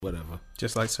Whatever.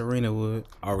 Just like Serena would.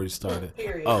 Already started.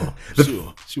 Period.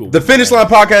 The Finish Line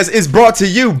Podcast is brought to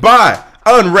you by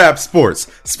Unwrapped Sports,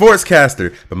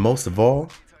 Sportscaster. But most of all,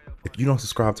 if you don't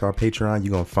subscribe to our Patreon,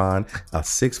 you're going to find a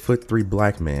 6'3"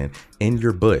 black man in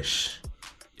your bush.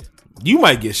 You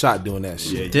might get shot doing that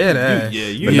shit. Dead ass.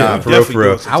 But nah, for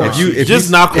real.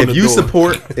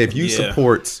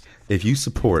 If you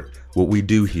support what we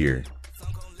do here,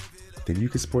 then you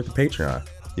can support the Patreon.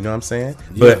 You know what I'm saying?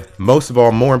 Yeah. But most of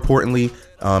all, more importantly,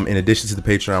 in addition to the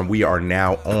Patreon, we are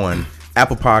now on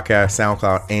Apple Podcasts,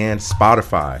 SoundCloud, and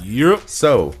Spotify. Yep.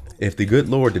 So if the good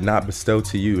Lord did not bestow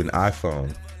to you an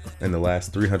iPhone in the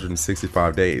last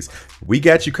 365 days, we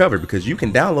got you covered because you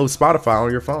can download Spotify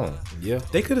on your phone. Yeah.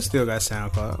 They could have still got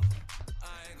SoundCloud.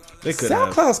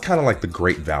 SoundCloud's kind of like the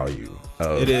great value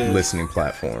of listening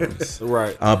platforms.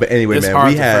 Right. But anyway, It's man,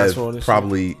 we to have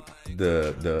probably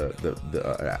the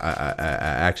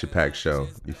action-packed show.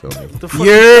 You feel me? The fuck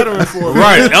you for?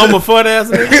 Right. Elmer Fudd ass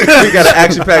nigga. We got an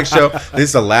action-packed show. This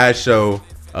is the last show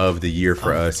of the year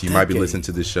for us. You might be listening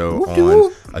to this show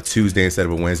on a Tuesday instead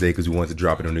of a Wednesday because we wanted to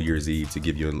drop it on New Year's Eve to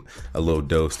give you a little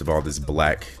dose of all this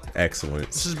black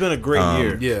excellence. This has been a great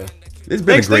year. Yeah. It's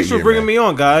been a great Thanks for year, bringing man. me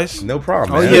on, guys. No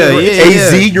problem. Oh, man. yeah.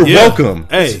 AZ, you're welcome.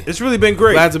 Hey, It's really been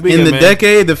great. glad to be In here, the man.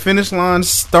 decade, the Finish Line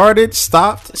started,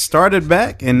 stopped, started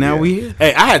back, and now we here.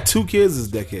 Hey, I had 2 kids this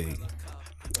decade.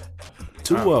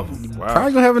 2 of them.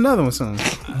 Probably gonna have another one soon.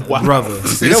 Brother.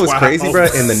 You know what's crazy, bro?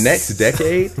 In the next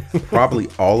decade, probably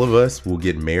all of us will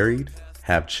get married,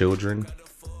 have children,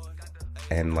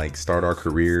 and like start our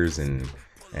careers and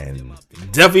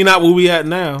Definitely not where we at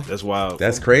now. That's wild.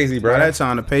 that's crazy, bro. By that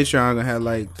time, the Patreon gonna have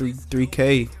like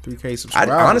 3K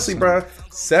subscribers. Honestly, bro,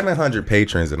 700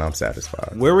 patrons and I'm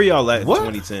satisfied. Where were y'all at in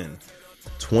 2010?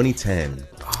 2010,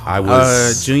 I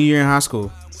was junior year in high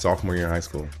school. sophomore year in high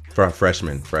school.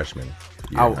 Freshman. year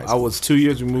in high I school. was 2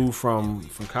 years removed from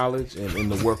college and in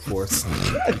the workforce.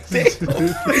 Fucking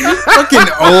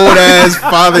old ass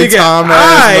father Tom ass.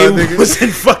 I was in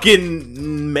fucking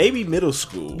maybe middle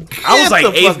school. I was like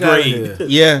Get the 8th fuck outta grade. here.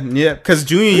 Yeah. Because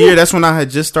junior year, that's when I had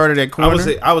just started at corner.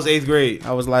 I was 8th grade.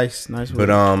 I was like, nice.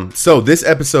 But so this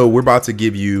episode, we're about to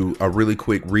give you a really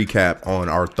quick recap on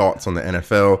our thoughts on the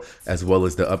NFL as well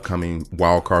as the upcoming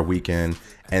wild card weekend,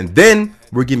 and then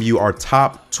we're giving you our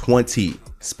top 20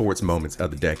 sports moments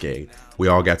of the decade. We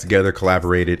all got together,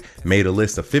 collaborated, made a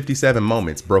list of 57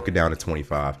 moments, broke it down to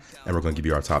 25, and we're going to give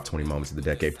you our top 20 moments of the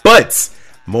decade. But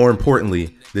more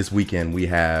importantly, this weekend we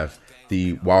have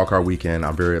the wild card weekend.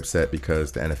 I'm very upset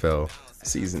because the NFL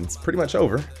season's pretty much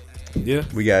over. Yeah.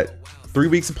 We got 3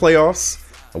 weeks of playoffs,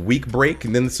 a week break,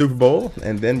 and then the Super Bowl,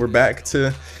 and then we're back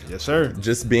to Yes, sir.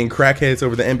 just being crackheads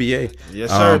over the NBA. Yes,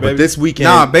 sir, But baby. this weekend,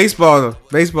 Nah, baseball. Yeah,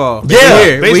 baseball. We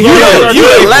here. You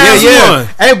the last one.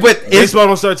 Hey, but it's, Baseball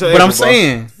don't start till but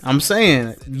April, I'm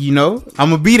saying, you know, I'm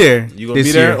gonna be there. You gonna this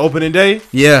be there year. opening day?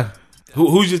 Yeah,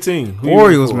 Who's your team? Who you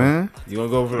Orioles, root for? man. You gonna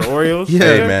go for the Orioles? Yeah.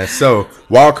 hey man, so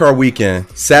wild card weekend,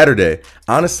 Saturday.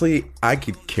 Honestly, I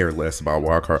could care less about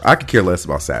wild card. I could care less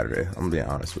about Saturday. I'm gonna be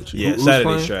honest with you. Yeah, Who's Saturday's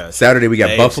playing? trash. Saturday we got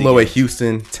The AFC Buffalo at games.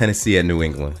 Houston, Tennessee at New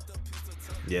England.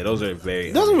 Yeah, those are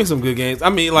very. Those will be some good games. I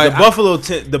mean, like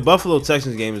The Buffalo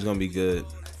Texans game is gonna be good.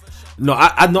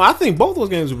 I think both those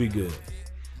games will be good.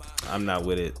 I'm not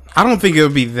with it. I don't think it'll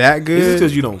be that It's just good.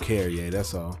 because you don't care. Yeah,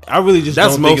 that's all. I really just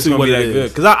That's don't think it's mostly gonna what be it that good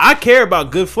is. because I care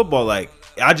about good football. Like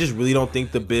I just really don't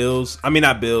think the Bills. I mean,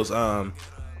 not Bills.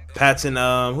 Pats and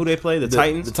who they play? The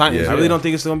Titans. The Titans. Yeah. I really don't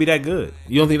think it's gonna be that good.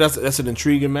 You don't think that's an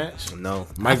intriguing match? No.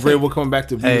 Mike Vrabel coming back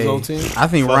to be his old team. I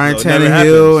think Fuck Ryan no, it never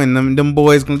Tannehill happens. and them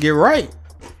boys gonna get right.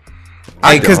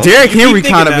 I Because don't. Derrick You keep Henry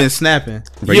thinking kind of that. been snapping.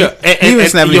 Yeah, he been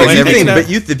snapping yo, like If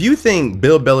everything. if you think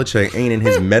Bill Belichick ain't in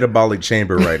his metabolic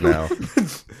chamber right now,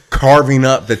 carving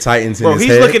up the Titans in Bro, his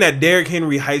he's head, looking at Derrick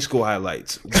Henry high school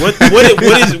highlights. What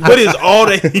is all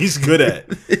that he's good at?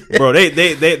 Bro,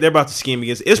 they're about to scheme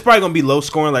against. It's probably gonna be low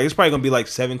scoring. Like it's probably gonna be like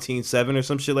 17-7 or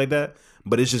some shit like that.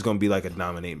 But it's just gonna be like a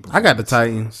dominating. I got the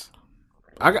Titans.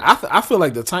 I feel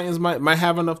like the Titans might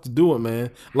have enough to do it, man.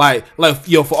 Like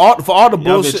yo, for all the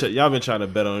bullshit. Y'all been trying to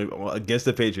bet on against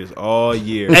the Patriots all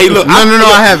year. Hey, look, No,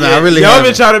 I haven't. I really y'all been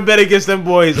haven't. trying to bet against them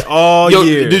boys all yo,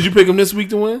 year. did you pick them this week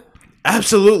to win?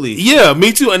 Absolutely. Yeah,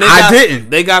 me too. And I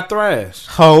didn't. They got thrashed.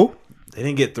 Ho They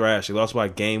didn't get thrashed. They lost by a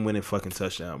game-winning fucking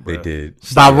touchdown, bro. they did.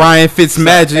 by Ryan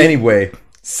Fitzmagic. Anyway,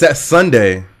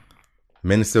 Sunday,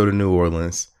 Minnesota, New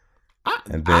Orleans,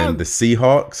 and then the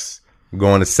Seahawks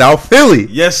going to South Philly.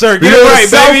 Yes, sir. You Get know, it right,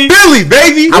 South baby. Philly,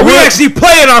 baby. We actually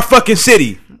play in our fucking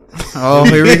city. Oh,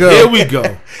 here we go. Here we go.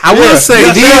 I will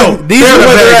say these are the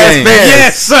better games.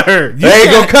 Yes, sir. They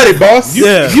ain't gonna cut it, boss. You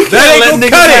can't let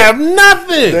niggas have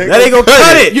nothing. That ain't gonna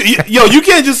cut it. You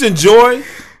can't just enjoy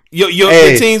your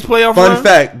team's playoff Fun run.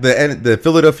 fact: the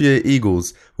Philadelphia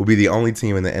Eagles will be the only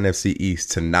team in the NFC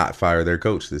East to not fire their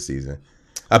coach this season.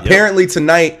 Apparently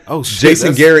tonight,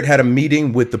 Jason Garrett had a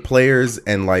meeting with the players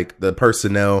and like the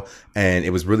personnel, and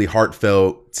it was really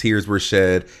heartfelt. Tears were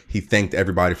shed. He thanked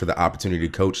everybody for the opportunity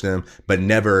to coach them, but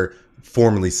never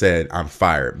formally said I'm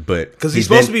fired. But because he's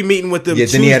supposed to be meeting with them. Yeah,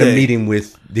 Tuesday. then he had a meeting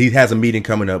with. He has a meeting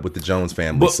coming up with the Jones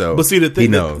family. But see, the thing, he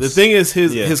knows. the thing is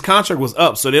his contract was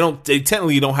up, so they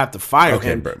technically don't have to fire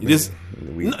him. Bro, no,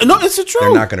 it's the truth.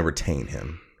 They're not going to retain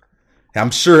him. I'm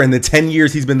sure in the 10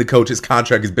 years he's been the coach, his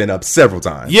contract has been up several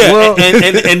times. Yeah, well,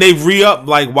 and they re-upped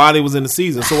like while they was in the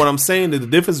season. So what I'm saying is the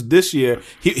difference this year,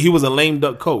 he was a lame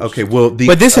duck coach. Okay, well,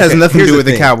 but this has nothing to do with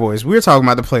the Cowboys. We're talking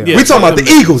about the playoffs. Yeah, we're talking about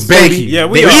the Eagles, baby. Yeah,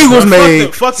 the Eagles made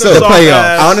the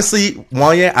playoffs. Honestly,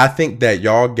 Wanya, I think that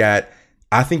y'all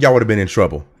would have been in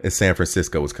trouble if San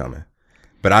Francisco was coming.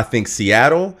 But I think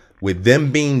Seattle, with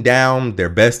them being down their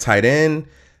best tight end,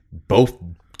 both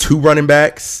 2 running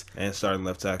backs and starting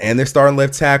left tackle, and their starting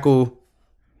left tackle.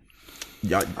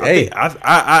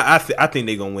 I think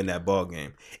they're gonna win that ball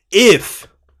game if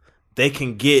they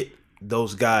can get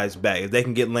those guys back. If they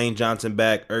can get Lane Johnson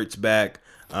back, Ertz back.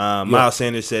 Miles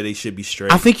Sanders said they should be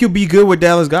straight. I think you'll be good with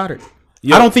Dallas Goedert.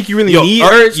 I don't think you really need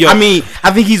Ertz. I mean, I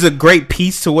think he's a great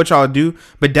piece to what y'all do,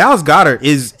 but Dallas Goedert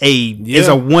is a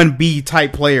 1B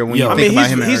type player when you think about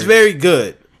him. He's very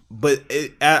good, but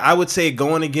I would say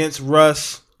going against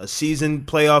Russ. A seasoned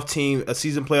playoff team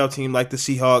like the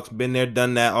Seahawks, been there,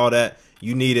 done that, all that.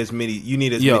 You need as many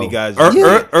guys,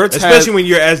 especially when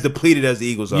you're as depleted as the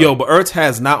Eagles are. But Ertz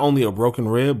has not only a broken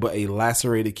rib but a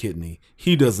lacerated kidney.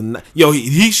 He does not.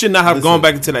 He should not have gone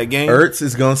back into that game. Ertz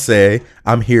is gonna say,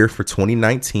 "I'm here for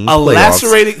 2019 a playoffs,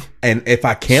 lacerated, and if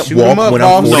I can't walk when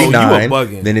I'm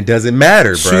 49, then it doesn't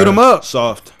matter, bro. Shoot him up,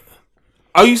 soft.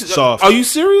 Are you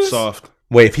serious? Soft.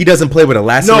 Wait, if he doesn't play with a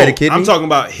lacerated kidney? I'm talking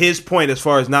about his point as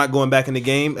far as not going back in the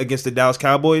game against the Dallas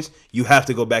Cowboys. You have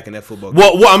to go back in that football game.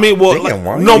 But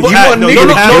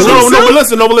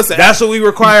listen. That's what we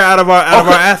require out of our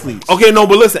athletes. Okay, but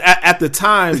listen. At the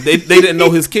time, they didn't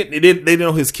know his kidney. They didn't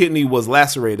know his kidney was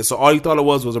lacerated. So all he thought it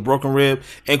was a broken rib.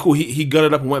 And cool, he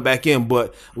gutted up and went back in.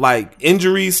 But like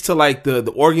injuries to like the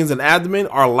organs and abdomen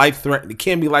are life threatening. It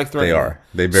can be life threatening. They are.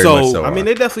 They very much so. I mean,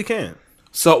 they definitely can.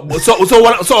 So what I'm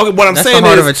that's saying the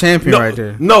heart is of a champion right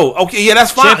there. No, okay, yeah,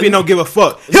 that's fine. Champion don't give a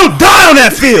fuck. He'll die on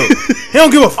that field. He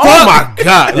don't give a fuck. Oh my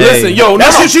god! Listen,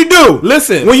 that's what you do.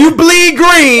 Listen, when you bleed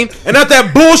green and not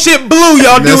that bullshit blue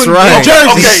y'all do in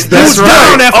Jersey. Okay, that's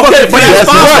right. On that fucking but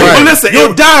that's fine. But listen,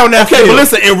 you'll die on that field. But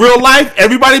listen, in real life,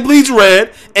 everybody bleeds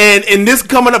red, and in this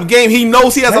coming up game, he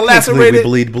knows he has a lacerated.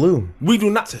 We bleed blue. We do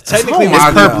not. Technically,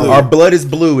 it's purple. Our blood is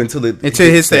blue until it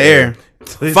hits the air.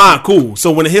 Fine, cool.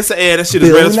 So when it hits the air, that shit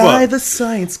is red as fuck. The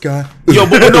science guy. But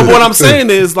what I'm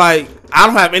saying is, like, I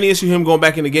don't have any issue him going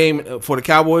back in the game for the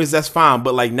Cowboys. That's fine.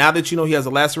 But like now that you know he has a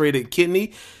lacerated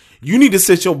kidney, you need to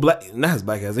sit your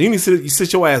You need to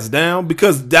sit your ass down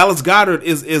because Dallas Goedert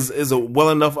is a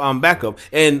well enough backup,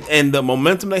 and the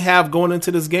momentum they have going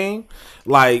into this game,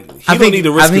 like I don't need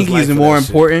to risk. I think he's more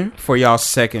important for y'all's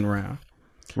second round,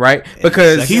 right?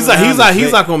 Because he's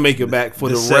not gonna make it back for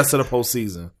the rest of the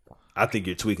postseason. I think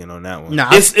you're tweaking on that one.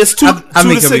 Nah, it's 2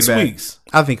 to 6 weeks.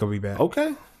 I think he'll be back.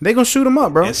 Okay, they gonna shoot him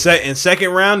up, bro. And second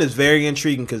round is very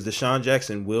intriguing because Deshaun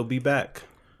Jackson will be back.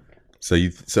 So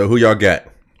who y'all got?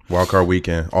 Wildcard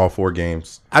weekend, all 4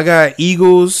 games. I got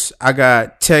Eagles. I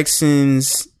got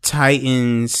Texans,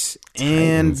 Titans,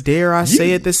 and dare I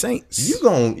say it, the Saints. You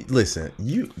gonna listen?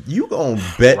 You gonna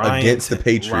bet against the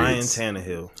Patriots? Ryan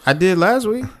Tannehill. I did last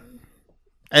week.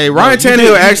 Hey, Ryan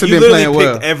Tannehill actually been playing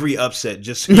well. Every upset,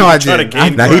 just no, I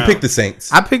didn't. Now he picked the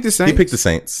Saints. I picked the Saints. He picked the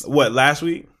Saints. What, last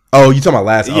week? Oh, you talking about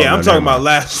last? Yeah, I'm talking about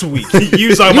last week.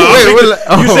 You talking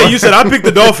about? You said I picked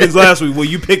the Dolphins last week. Well,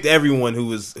 you picked everyone who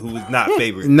was not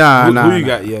favored. Nah. Who you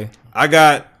got? Yeah, I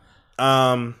got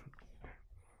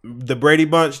the Brady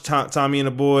Bunch, Tommy and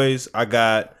the boys. I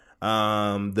got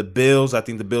the Bills. I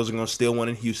think the Bills are going to steal one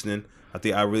in Houston.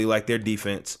 I really like their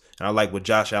defense. And I like what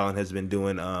Josh Allen has been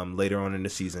doing later on in the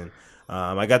season.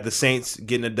 I got the Saints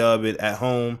getting a dub at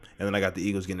home, and then I got the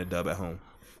Eagles getting a dub at home.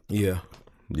 Yeah.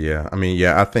 I mean,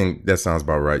 I think that sounds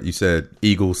about right. You said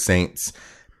Eagles, Saints,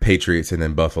 Patriots, and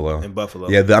then Buffalo.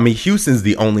 Yeah, I mean, Houston's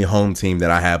the only home team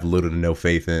that I have little to no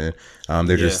faith in.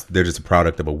 They're just a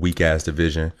product of a weak ass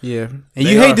division. Yeah, and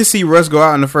you hate to see Russ go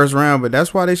out in the first round, but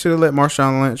that's why they should have let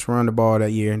Marshawn Lynch run the ball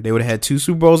that year. They would have had 2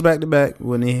 Super Bowls back to back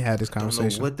when they had this conversation. I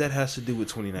don't know what that has to do with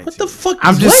 2019. What the fuck?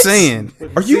 I'm just saying.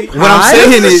 Are you? What I'm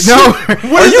saying is no.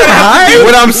 Are you high?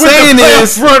 What I'm saying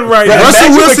is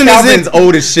Russell Wilson is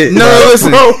old as shit. No,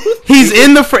 listen. He's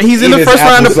in the first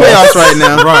round of the playoffs right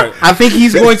now. Right. I think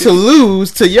he's going to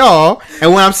lose to y'all.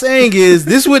 And what I'm saying is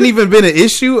this wouldn't even been an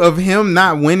issue of him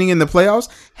not winning in the playoffs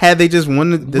had they just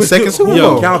won the second Super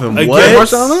Bowl. Calvin, again, what?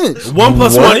 Marshawn Lynch.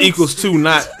 1 + 1 equals 2,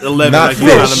 not 11. Not like you're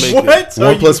trying to make what?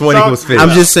 it. 1 + 1 equals 50. I'm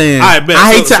just saying. Right, Ben,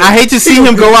 I hate to see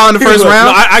him go out in the first round.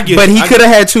 No, I get but it. he could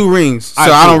have had 2 rings, so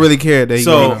I don't really care that he.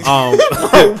 So,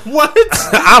 What?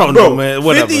 I don't know, man.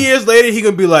 Whatever. 50 years later, he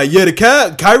gonna be like, yeah, the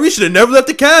Cavs. Kyrie should have never left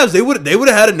the Cavs. They would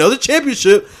have had another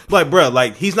championship. Like, bro,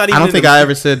 like he's not even. I don't think I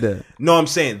ever said that. No, I'm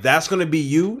saying that's gonna be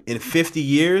you in 50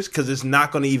 years because it's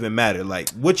not gonna even matter. Like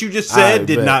what you just said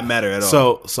did not matter at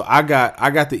all. So I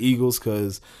got the Eagles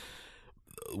because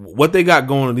what they got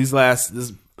going in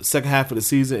this second half of the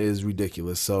season is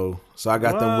ridiculous. So I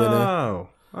got them winning. Wow.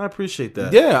 I appreciate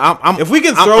that. Yeah, if we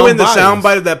can throw in the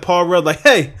soundbite of that Paul Rudd, like,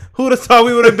 hey, who would have thought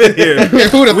we would have been here? We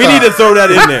need to throw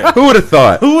that in there. Who would have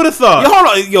thought? Who would have thought? Yo, hold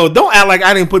on, yo, don't act like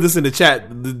I didn't put this in the chat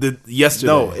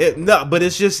yesterday. No, but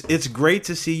it's great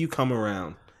to see you come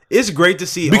around. It's great to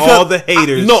see all the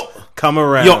haters come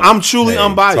around. Yo, I'm truly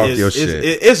unbiased.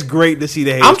 It's great to see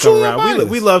the haters come around.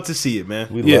 We love to see it, man.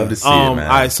 We love to see it, man.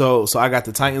 All right, so I got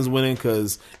the Titans winning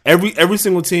because every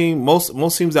single team,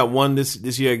 most teams that won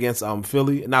this year against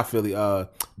the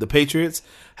Patriots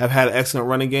have had an excellent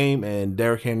running game, and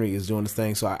Derrick Henry is doing his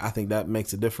thing. So I think that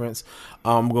makes a difference.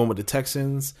 I'm going with the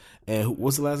Texans, and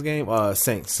what's the last game?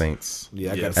 Saints.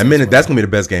 Yeah, I got. I mean, that's gonna be the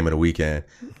best game of the weekend.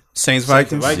 Saints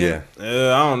Vikings. Yeah.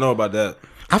 I don't know about that.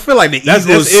 I feel like the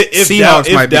Eagles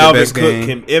Seahawks might be the best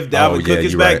game. If Dalvin Cook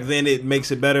is back, then it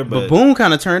makes it better. But Boone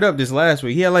kind of turned up this last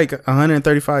week. He had like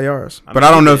 135 yards. But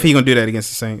I don't know if he's going to do that against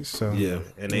the Saints. So yeah.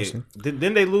 And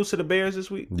didn't they lose to the Bears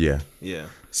this week? Yeah. Yeah.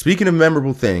 Speaking of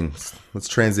memorable things, let's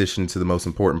transition to the most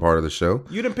important part of the show.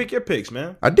 You didn't pick your picks,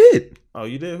 man. I did. Oh,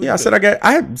 you did? I said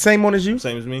I had the same one as you.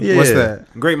 Same as me? Yeah. What's that?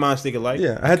 Great minds think alike.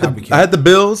 Yeah. I had the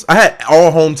Bills. I had all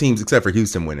home teams except for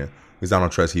Houston winning. Because I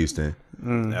don't trust Houston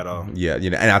at all. Yeah,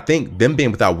 and I think them being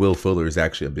without Will Fuller is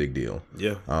actually a big deal.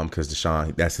 Yeah. Because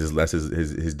Deshaun, that's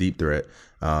his deep threat.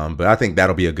 But I think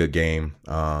that'll be a good game.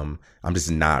 I'm just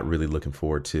not really looking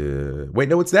forward to. Wait,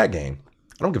 no, it's that game.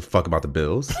 I don't give a fuck about the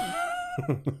Bills.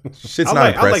 Shit's not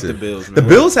impressive. I like the Bills. Man. The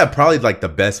Bills have probably like the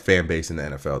best fan base in the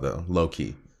NFL, though, low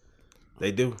key.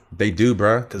 They do. They do,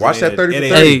 bro. Watch that 30 It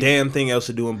ain't a damn thing else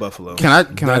to do in Buffalo. Can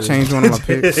I change one of my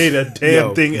picks? It ain't a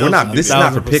damn thing else. This is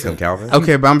not for pick 'em, Calvin.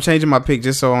 Okay, but I'm changing my pick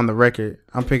just so on the record.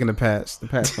 I'm picking the Pats. The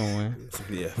Pats gonna win.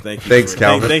 Yeah, thank you. Thanks,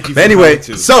 Calvin. Thank you. Anyway,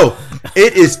 so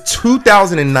it is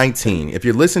 2019. If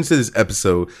you're listening to this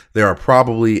episode,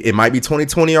 it might be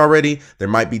 2020 already. There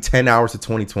might be 10 hours to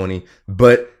 2020,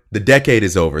 but the decade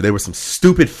is over. There were some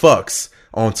stupid fucks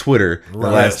on Twitter the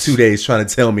last 2 days trying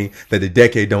to tell me that the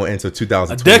decade don't end until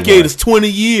 2020. A decade is 20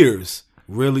 years.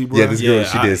 Really, bro? Yeah, this girl,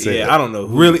 she did say that. I don't know.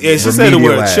 Really? And she said it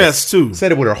with her chest, too.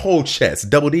 Said it with her whole chest.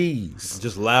 Double D's.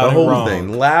 Just loud the whole and wrong.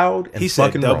 thing. Loud and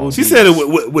fucking wrong. She said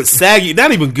it with saggy,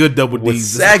 not even good double D's. With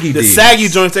saggy the D's. saggy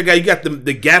joints that got, you got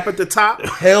the gap at the top.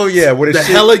 Hell yeah. What the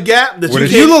hella gap. That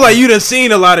you look like you done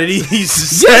seen a lot of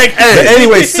these. But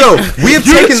anyway, so we have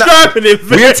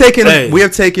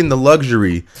taken the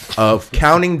luxury of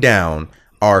counting down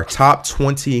our top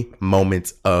 20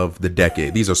 moments of the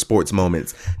decade. These are sports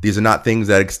moments. These are not things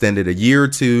that extended a year or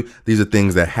two. These are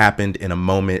things that happened in a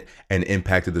moment and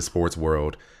impacted the sports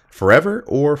world forever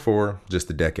or for just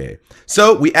a decade.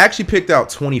 So we actually picked out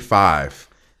 25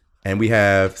 and we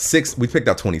have 6. We picked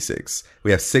out 26.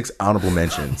 We have 6 honorable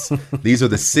mentions. These are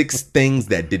the 6 things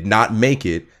that did not make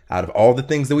it out of all the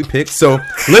things that we picked. So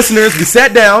listeners, we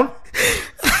sat down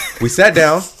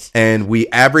and we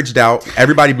averaged out.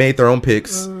 Everybody made their own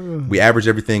picks. We averaged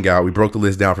everything out. We broke the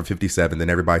list down from 57. Then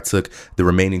everybody took the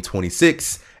remaining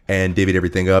 26 and divvied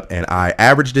everything up. And I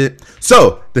averaged it.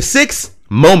 So the 6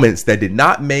 moments that did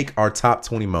not make our top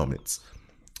 20 moments,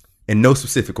 in no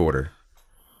specific order.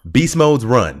 Beast Mode's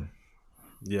run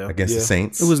against the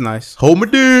Saints. It was nice. Hold my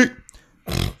dick.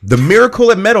 The Miracle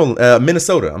at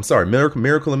Minnesota. I'm sorry,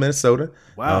 Miracle in Minnesota.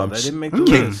 Wow, that didn't make the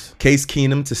list. Case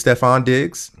Keenum to Stephon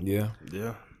Diggs. Yeah.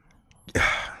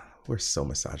 We're so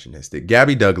misogynistic.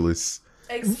 Gabby Douglas.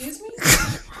 Excuse me?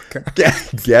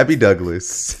 Gabby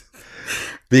Douglas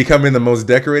becoming the most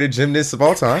decorated gymnast of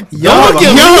all time. Y'all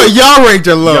ranked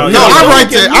it low.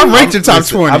 I ranked it top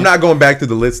 20. I'm not going back through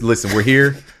the list. Listen, we're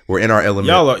here. We're in our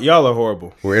element. Y'all are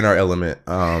horrible. We're in our element.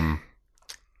 The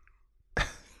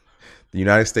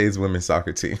United States women's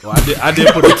soccer team. Well, I did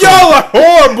put y'all are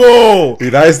horrible. The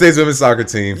United States women's soccer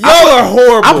team. Y'all are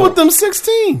horrible. I put them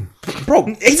 16.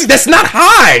 Bro, that's not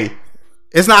high.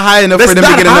 It's not high enough for them to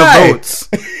get enough votes.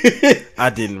 I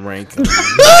didn't rank them.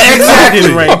 I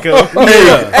didn't rank them.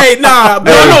 Hey, nah.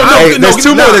 No.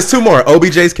 There's two more.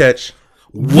 OBJ's catch.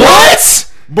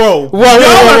 What? Bro, y'all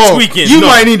are tweaking. You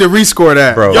might need to rescore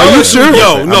that, bro. Are you sure?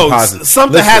 Yo, no,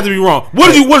 something had to be wrong.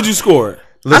 What did you score?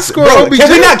 Listen, I scored.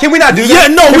 Can we not do that?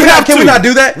 Yeah, no, can we not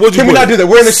do that? Can we not do that?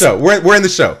 We're in the show. We're in the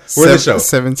show. We're in the show.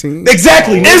 17.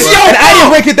 Exactly. And I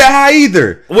didn't rank it that high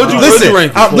either. What'd you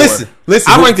rank it? Listen.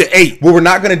 I ranked it 8. What we're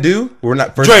not gonna do? We're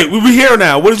not. Dre, we here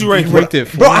now. What did you rank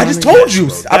it? Bro, I just told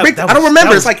you. I don't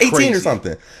remember. It's like 18 or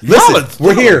something. Listen,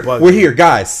 we're here. We're here,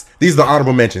 guys. These are the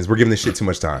honorable mentions. We're giving this shit too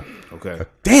much time. Okay.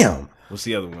 Damn. What's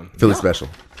the other one? Philly Special.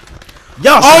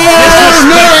 Y'all, motherfuckers!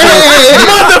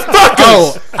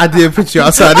 Oh, I did put you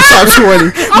outside the top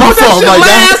 20. My fault, my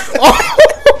guy.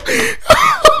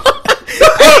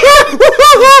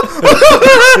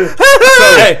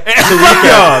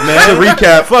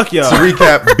 Fuck y'all. To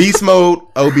recap, Beast Mode,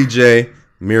 OBJ,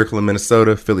 Miracle in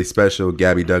Minnesota, Philly Special,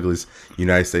 Gabby Douglas,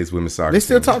 United States Women's Soccer. They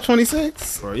still top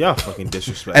 26, bro. Y'all fucking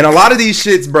disrespect. And a lot of these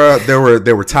shits, bro. There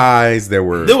were ties. There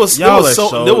was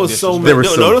so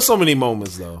many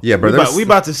moments though. Yeah, bro. I'm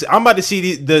about to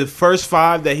see the first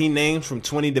 5 that he named from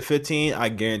 20 to 15. I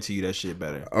guarantee you that shit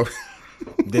better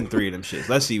than 3 of them shits.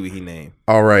 Let's see what he named.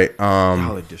 All right.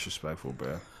 Y'all are disrespectful,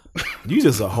 bro. You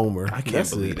just a homer. I can't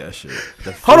believe that shit.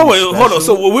 Hold on.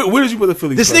 So where did you put the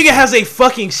Philly? This nigga has a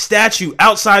fucking statue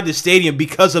outside the stadium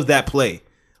because of that play.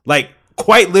 Like,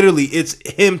 quite literally, it's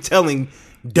him telling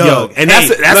Doug, and that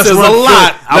says a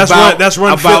lot.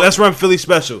 Let's run Philly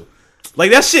Special.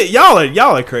 Like that shit, y'all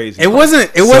are crazy. It wasn't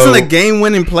a game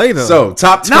winning play though. So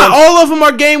top 20, not all of them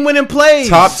are game winning plays.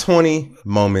 Top 20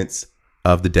 moments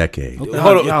of the decade. Okay.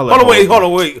 Hold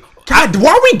on, wait. God,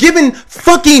 why are we giving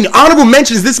fucking honorable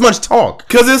mentions this much talk?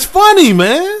 Cause it's funny,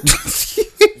 man.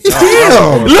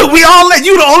 Damn. Look, we all let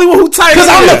you the only one who typed. Cause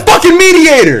I'm the fucking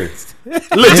mediator.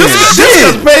 Look,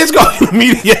 just Page called you the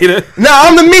mediator. Nah,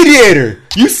 I'm the mediator.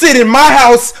 You sit in my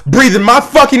house, breathing my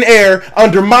fucking air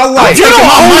under my light.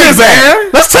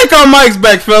 Let's take our mics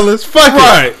back, fellas. Fuck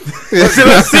right.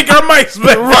 Let's take our mics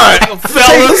back, right,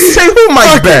 fellas. Say who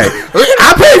mics back?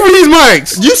 I paid for these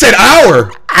mics. You said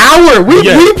our. We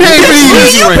paid for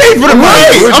these. You paid for the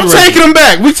mics. I'm taking them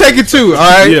back. We taking 2. All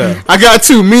right. Yeah. I got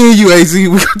 2. Me and you, AZ. We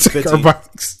gonna take our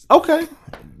mics. Okay.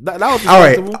 That was all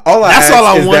right. All I ask is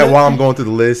that while I'm going through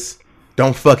the list,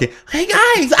 don't fucking. Hey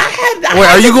guys, Wait,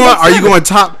 are you going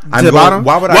top to bottom?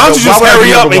 Why don't you just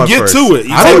hurry up and get to it?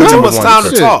 You take too much time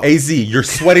to talk. Az, you're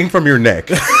sweating from your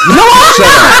neck. No, I'm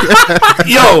not.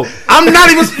 Yo, I'm not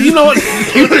even. You know what?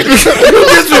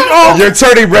 You're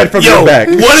turning red from your back.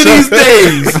 One of these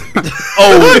days.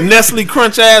 Oh, Nestle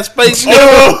Crunch ass face.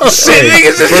 Oh shit,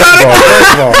 niggas just trying to.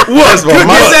 First of all,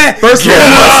 my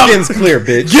skin's clear,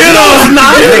 bitch. Get off,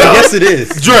 yes, it is.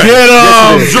 Dre. Get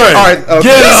off, Dre. All right,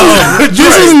 get off.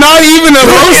 This is not even a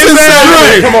roasting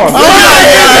segment. Come on.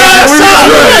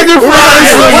 Give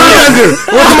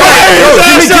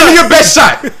me your best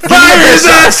shot.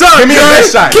 Give me your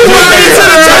best shot. Get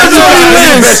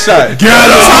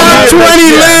up.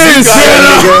 20 Liz.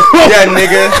 Yeah,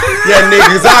 nigga.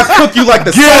 I'll cook you like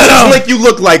the sausage lick you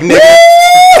look like, nigga. You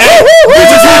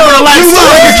look like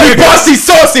bossy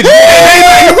sausage. You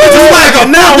look like a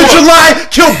 4th of July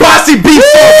kill bossy beef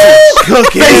sausage.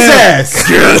 Face ass.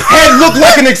 Head look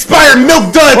like an expired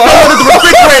milk done thrown into the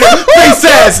refrigerator. Face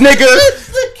ass, nigga.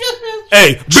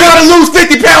 Hey, trying to lose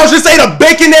 50 pounds, just ate a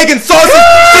bacon, egg, and sausage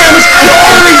sandwich.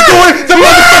 All he's doing the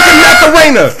motherfucking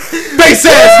Macarena. Face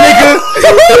ass, nigga.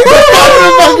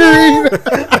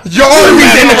 Your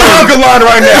arteries in the conga line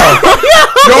right now.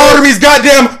 Your arteries,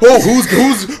 goddamn. Oh, who's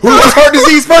heart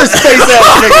disease first? Face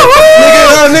ass,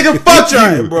 nigga. Nigga, fuck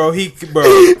you, bro.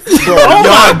 Oh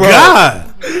my god.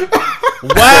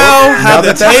 Wow, how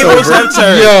the tables have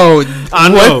turned. Yo,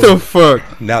 what the fuck?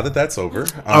 Now that that's over.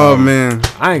 Oh, man.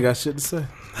 I ain't got shit to say.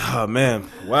 Oh, man.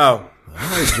 Wow. All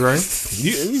right, Dre.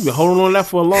 You've been holding on that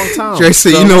for a long time. Dre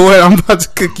said, you know what? I'm about to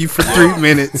cook you for 3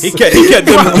 minutes. He kept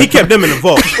them in the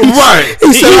vault. Right.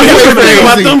 He said,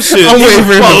 I'm waiting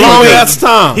for a long ass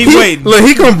time. Look,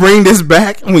 he gonna bring this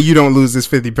back when you don't lose this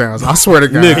 50 pounds. I swear to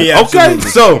God. Nigga, okay.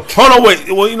 So, hold on,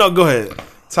 wait. Well, go ahead.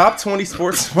 Top 20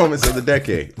 sports moments of the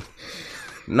decade.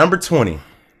 Number 20,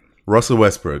 Russell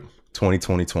Westbrook,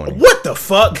 2020. What the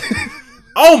fuck?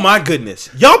 Oh my goodness!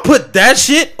 Y'all put that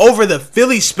shit over the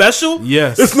Philly special?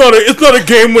 Yes. It's not a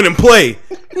game winning play.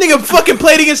 Nigga fucking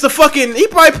played against the fucking. He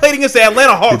probably played against the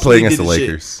Atlanta Hawks. He played against the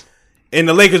Lakers. Shit. And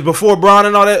the Lakers before Bron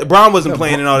and all that. Bron wasn't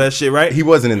playing and all that shit, right? He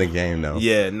wasn't in the game though.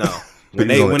 Yeah, no. He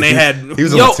He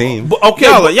was on the team. Okay,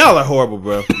 y'all are horrible,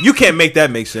 bro. You can't make that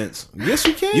make sense. Yes,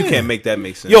 you can. You can't make that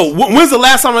make sense. Yo, when's the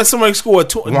last time somebody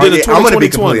scored? I'm going to be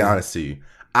completely honest to you.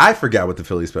 I forgot what the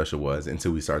Philly special was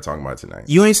until we started talking about it tonight.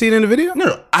 You ain't seen it in the video?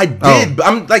 No, I did. But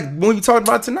I'm like, when we talked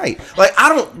about it tonight, like, I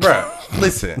don't, bro.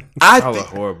 Listen, Y'all are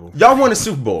horrible. Y'all won a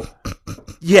Super Bowl.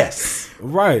 Yes.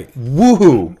 Right.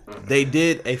 Woohoo. They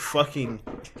did a fucking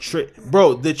trick,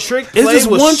 bro. The trick play It's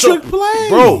just was one trick play,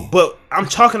 bro. But I'm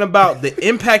talking about the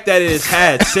impact that it has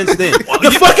had since then.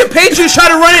 The fucking Patriots tried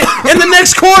to run it in the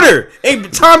next quarter,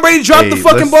 and Tom Brady dropped the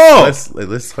fucking ball.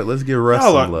 Let's give Russ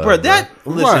some love, bro. Listen,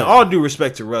 Right. all due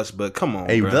respect to Russ, but come on,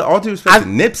 Hey, bro. all due respect to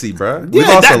Nipsey, bro.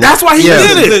 Yeah, that's why he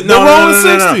did it. No, the no, rolling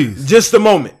no, no, no. 60s.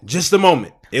 Just a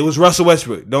moment. It was Russell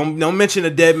Westbrook. Don't mention a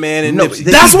dead man and Nipsey.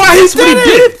 That's why he what he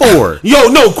did it for. Yo,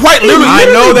 no, quite literally. I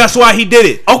know that's why he did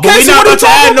it. Okay, but we so not what are you about to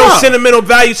add talking no about? sentimental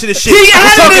value to the shit. He We're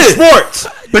added talking it. sports.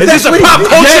 But Is that's this a what he pop did.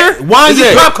 culture? Why Is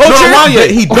this pop culture? No, why yet?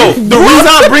 He No, did. the reason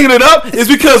I'm bringing it up is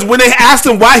because when they asked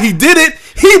him why he did it,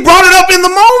 he brought it up in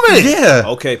the moment.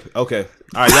 Yeah. Okay. All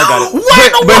right, y'all got it.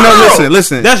 What? But no,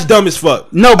 listen. That's dumb as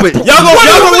fuck. No, but Y'all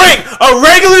gonna rank a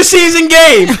regular season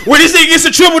game where this nigga gets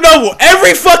a triple double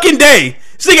every fucking day.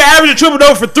 This nigga averaged a triple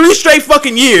double for 3 straight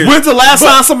fucking years. When's the last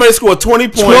time somebody scored 20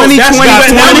 points? 20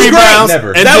 rebounds,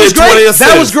 Never. and That did was 20 great. assists?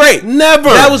 That was great. Never.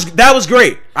 That was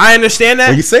great. I understand that.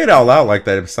 When you say it out loud like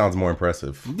that, it sounds more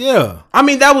impressive. Yeah. I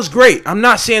mean, that was great. I'm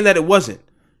not saying that it wasn't.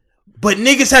 But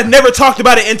niggas have never talked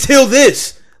about it until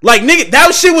this. Like, nigga,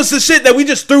 that shit was the shit that we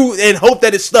just threw and hoped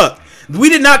that it stuck. We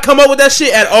did not come up with that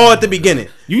shit at all at the beginning.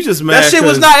 You just mad. That shit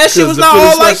was not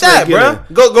all like that, bro.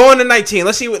 Go on to 19.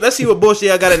 Let's see what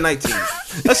bullshit I got at 19.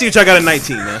 Let's see what y'all got at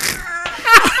 19, man.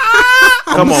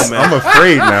 Come on, man. I'm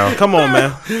afraid now. Come on,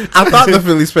 man. I thought the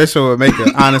Philly special would make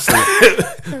it, honestly.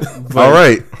 All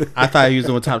right. I thought he was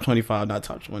doing top 25, not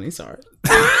top 20. Sorry.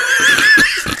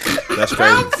 That's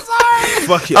crazy.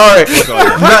 Fuck you. All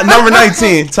right. Number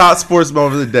 19, top sports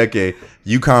moment of the decade.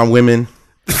 UConn women.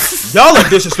 Y'all are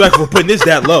disrespectful for putting this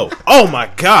that low. Oh my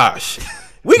gosh.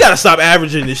 We gotta stop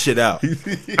averaging this shit out.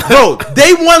 Bro,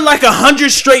 they won like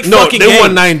 100 straight fucking games. They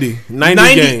won 90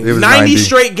 games. It was 90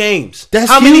 straight games. That's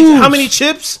how huge. many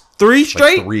chips? 3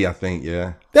 straight? Like 3, I think,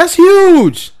 yeah. That's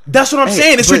huge. That's what I'm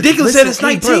saying. It's ridiculous that it's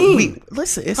 19.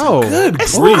 Listen, it's good.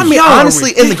 It's, grief. I mean, Y'all are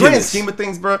honestly, in the grand ridiculous. scheme of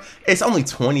things, bro, it's only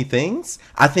 20 things.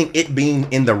 I think it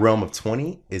being in the realm of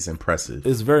 20 is impressive.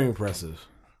 It's very impressive.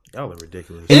 Y'all are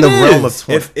ridiculous. In It the is. realm of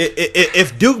 20.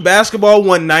 If Duke basketball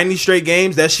won 90 straight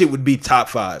games, that shit would be top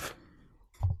 5.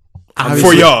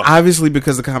 Obviously, y'all. Obviously,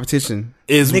 because the competition.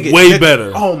 Is Nigga, way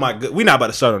better. Oh my god, we're not about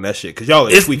to start on that shit because y'all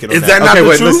are tweaking on Is that. that not Okay, the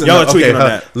wait, truth? listen, Y'all are tweaking on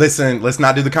that. Listen, let's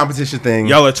not do the competition thing.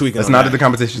 Y'all are tweaking. Let's on not that. do the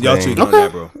competition Y'all thing. tweaking on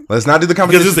that, bro. Let's not do the Because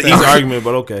competition it's an thing. easy argument,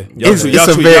 but okay. It's y'all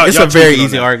a tweak- very, y'all- it's y'all a very tweaking on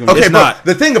easy that. argument. Okay, It's bro. not.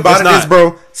 The thing about It's it is, not.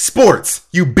 bro, sports.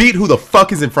 You beat who the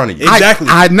fuck is in front of you. Exactly.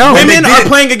 I know. Women They are did.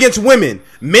 playing against women.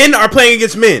 Men are playing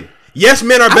against men. Yes,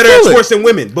 men are better feel at it. sports than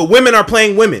women, but women are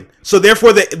playing women. So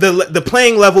therefore, the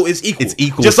playing level is equal. It's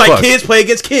equal Just as like fuck. kids play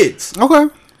against kids. Okay.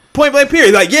 Point blank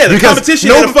period. Like, yeah, the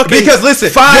competition in a fucking because listen,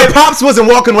 your 5. pops wasn't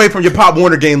walking away from your Pop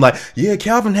Warner game like, yeah,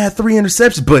 Calvin had 3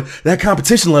 interceptions, but that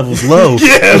competition level is low.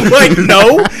 Yeah, like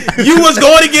no, you was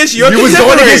going against your. You was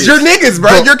going against contemporaries. your niggas,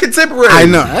 bro. Your contemporaries. I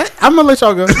know. I'm gonna let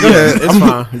y'all go. Go ahead. It's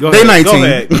fine. Go They ahead. 19. Go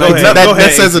ahead. Go Like, ahead. That, Go that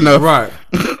ahead. says enough. Right.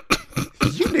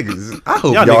 You niggas. I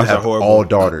hope Y'all y'all niggas are have horrible. all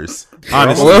daughters.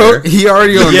 Honestly. Well, he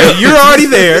already on Yeah, that. you're already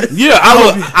there. Yeah,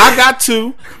 I got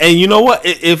 2, and you know what?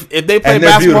 If they play And they're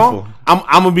basketball, beautiful.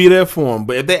 I'm gonna be there for them.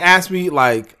 But if they ask me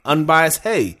like unbiased,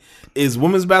 hey, is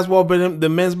women's basketball better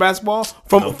than men's basketball?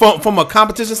 From a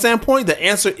competition standpoint, the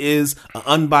answer is an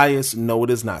unbiased. No, it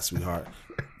is not, sweetheart.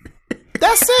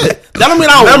 That's it. That don't mean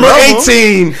I don't Number love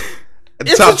 18. them. The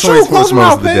top the 20 truth. sports Close moments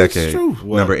your of the mouth, Paige. It's decade.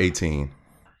 true. Number 18.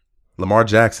 Lamar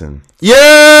Jackson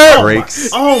Yeah. breaks.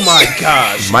 Oh my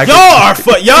gosh, Michael- y'all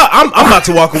are y'all. I'm about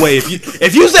to walk away.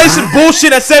 If you say some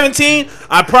bullshit at 17,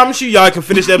 I promise you, y'all can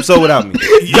finish the episode without me.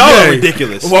 Y'all are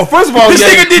ridiculous. Well, first of all, This yeah,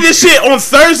 nigga did this shit on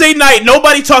Thursday night.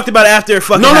 Nobody talked about it after it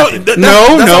fucking happened. that's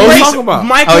No, what no. I'm He's- talking about.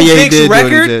 Michael Oh yeah, he Vick's did do it. He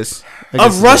record did.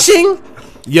 of rushing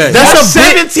Yeah, that's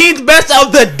 17th best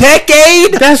of the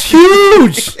decade. That's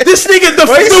huge. This nigga, the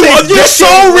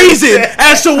sole reason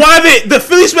as to why the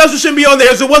Philly special shouldn't be on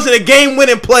there is it wasn't a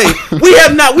game-winning play. We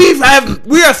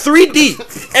are 3 deep,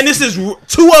 and this is 2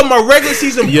 of them are regular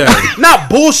season. Yeah. Not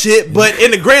bullshit, but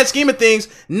in the grand scheme of things,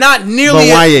 not nearly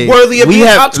worthy of being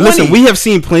top 20. Listen, we have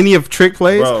seen plenty of trick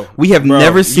plays. We have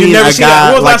never seen a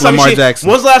guy like Lamar Jackson.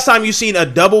 When's the last time you seen a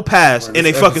double pass in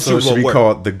a fucking Super Bowl? Should be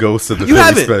called the ghost of the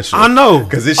Philly special. I know.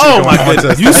 Because this shit going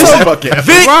on to you so fucking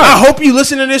Vic, I hope you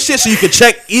listen to this shit so you can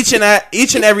check each and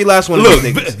every last one of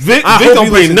these niggas. Vic don't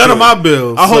pay none of my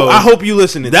bills. I hope you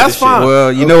listen to this. That's fine. Shit.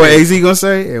 Well, you know what AZ gonna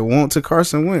say? It won't to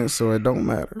Carson Wentz, so it don't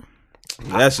matter.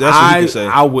 That's what you can say.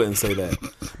 I wouldn't say that.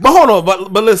 But hold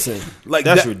on, but listen, like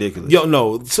that's ridiculous. Yo,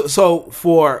 no. So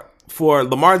for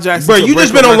Lamar Jackson, bro, you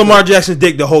just been on Lamar Jackson's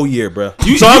dick the whole year, bro.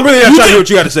 I'm really not trying to hear what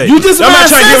you got to say. I'm not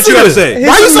trying to hear what you got to say.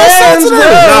 Why you so sensitive?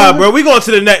 Nah, bro, we going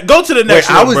to the next. Go to the next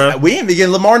one, bro. We ain't been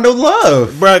getting Lamar no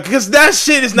love, bro, because that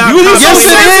shit is not. Yes,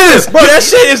 it is, bro. That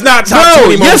shit is not top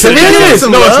 20. Yes, it is.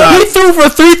 No, it's not. He threw for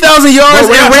 3,000 yards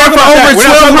and ran for over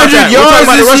 1,200 yards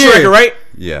this year, right?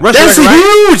 Yeah, that's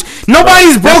huge.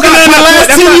 Nobody's broken it in the last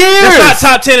 10 years. That's not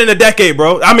top 10 in a decade,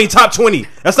 bro. I mean, top 20.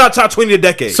 That's not top 20 in a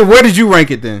decade. So where did you rank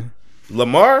it then?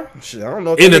 Lamar? Shit, I don't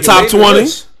know. In the top 20?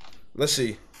 Let's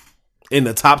see. In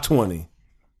the top 20.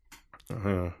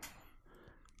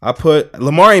 I put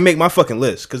Lamar ain't make my fucking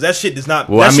list because that shit does not.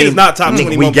 Shit is not top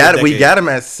 20. We got him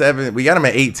at 7. We got him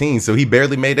at 18, so he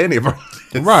barely made any of our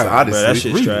lists. Right, honestly. Bro, that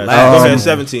shit's trash. Go ahead,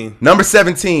 17. Number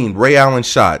 17, Ray Allen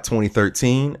shot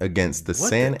 2013 against the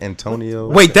San Antonio.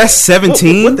 Wait, that's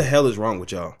 17. What the hell is wrong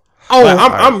with y'all? Oh, like,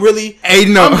 I'm really. Hey,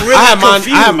 no, I'm really I had mine.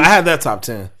 confused. I had that top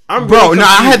 10. I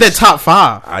had that top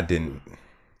 5. I didn't.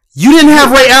 You didn't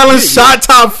have Ray Allen's shot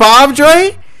top 5,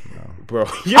 Dre? Bro,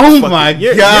 my God.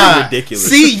 You're ridiculous.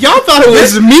 See, y'all thought it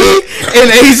was me and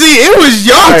AZ. It was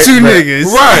y'all two niggas.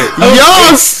 Right.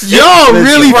 Y'all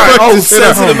really fucked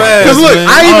this up. Because look,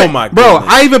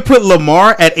 I even put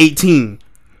Lamar at 18.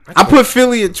 I put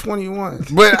Philly at 21.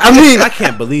 But I mean, I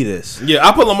can't believe this. Yeah,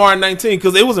 I put Lamar at 19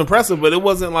 because it was impressive, but it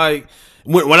wasn't like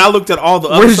when I looked at all the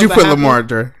other where did you put Lamar,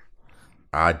 Dre?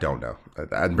 I don't know.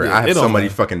 I have so many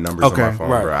fucking numbers on my phone,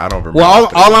 bro. I don't remember.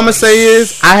 Well, all I'm gonna say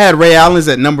is I had Ray Allen's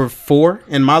at number 4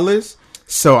 in my list,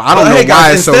 so I don't know why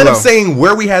guys, it's so low. Instead of saying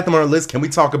where we had them on our list, can we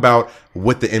talk about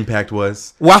what the impact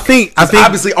was? Well, I think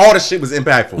obviously all the shit was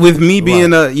impactful. With me being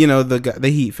the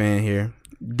Heat fan here,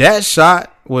 that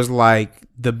shot was like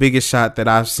the biggest shot that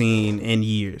I've seen in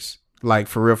years, like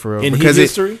for real. In because Heat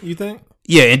history, you think?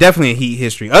 Yeah, and definitely in Heat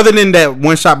history. Other than that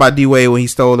one shot by D Wade when he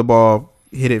stole the ball.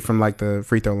 Hit it from like the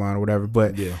free throw line or whatever,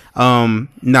 but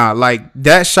like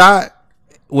that shot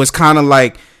was kind of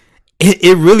like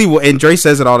it really. And Dre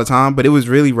says it all the time, but it was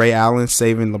really Ray Allen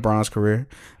saving LeBron's career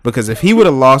because if he would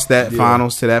have lost that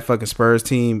finals to that fucking Spurs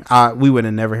team, we would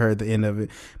have never heard the end of it.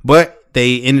 But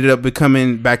they ended up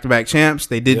becoming back-to-back champs.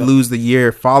 They did lose the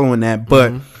year following that,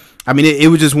 but I mean, it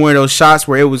was just one of those shots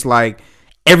where it was like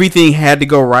everything had to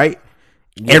go right.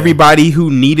 Yeah. Everybody who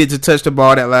needed to touch the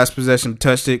ball that last possession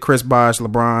touched it. Chris Bosh,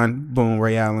 LeBron, boom,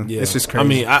 Ray Allen. Yeah. It's just crazy. I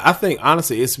mean, I think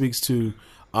honestly it speaks to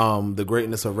the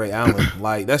greatness of Ray Allen.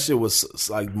 Like that shit was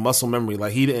like muscle memory.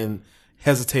 Like he didn't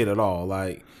hesitate at all.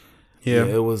 Like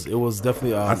it was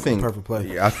definitely a perfect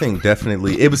play. Yeah, I think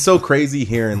definitely it was so crazy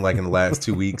hearing like in the last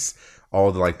 2 weeks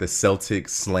all the like the Celtics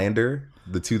slander.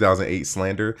 The 2008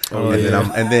 slander,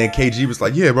 and then KG was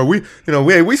like, "Yeah, but we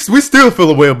still feel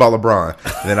a way about LeBron."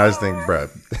 And then I just think, bro,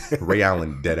 Ray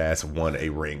Allen dead ass won a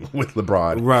ring with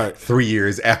LeBron, right? 3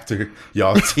 years after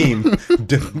y'all team,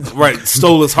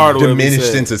 stole his heart,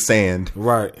 diminished into sand,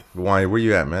 right? Why? Where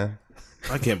you at, man?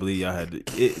 I can't believe y'all had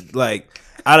it. Like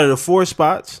out of the 4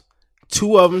 spots,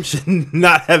 2 of them should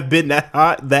not have been that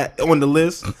hot on the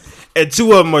list. And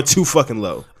 2 of them are too fucking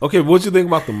low. Okay, what'd you think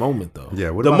about the moment though?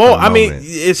 Yeah, what the moment? I mean,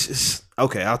 it's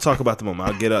okay. I'll talk about the moment.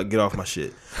 I'll get off my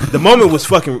shit. The moment was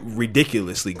fucking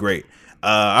ridiculously great.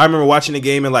 I remember watching the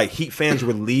game and like Heat fans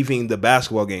were leaving the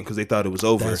basketball game because they thought it was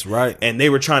over. That's right. And they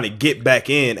were trying to get back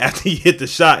in after he hit the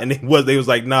shot, and they was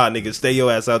like, "Nah, nigga, stay your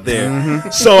ass out there." Mm-hmm.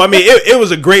 So I mean, it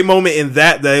was a great moment in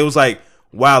that it was like,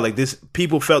 wow, like this.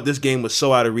 People felt this game was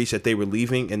so out of reach that they were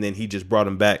leaving, and then he just brought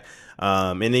them back.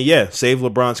 And then saved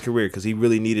LeBron's career because he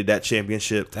really needed that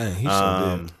championship. Dang, he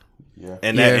sure did. Yeah.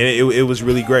 And it was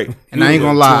really great. And I ain't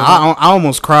gonna lie, I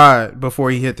almost cried before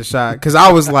he hit the shot because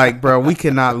I was like, bro, we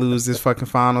cannot lose this fucking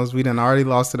finals. We done already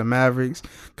lost to the Mavericks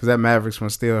because that Mavericks one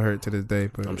still hurt to this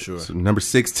day. But I'm sure. So number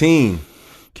 16,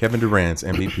 Kevin Durant's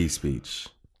MVP speech.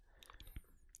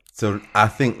 So I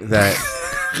think that.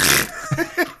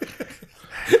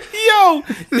 Yo,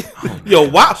 Yo,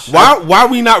 why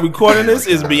we not recording this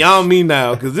is beyond me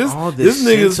now. Because this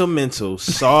nigga's sentimental,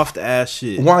 soft ass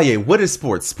shit. Wanye, what is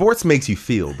sports? Sports makes you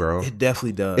feel, bro. It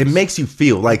definitely does. It makes you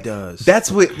feel like it does.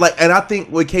 That's what and I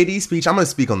think with KD's speech, I'm gonna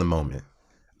speak on the moment.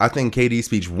 I think KD's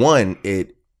speech, one,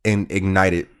 it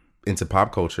ignited into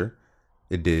pop culture.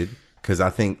 It did. Because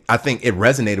I think it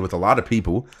resonated with a lot of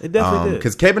people. It definitely did.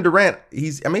 Because Kevin Durant,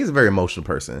 he's a very emotional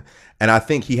person, and I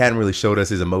think he hadn't really showed us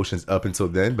his emotions up until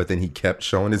then. But then he kept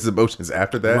showing his emotions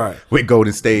after that, right, with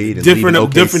Golden State and different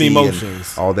OKC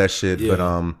emotions, all that shit. Yeah.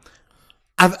 But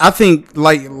I think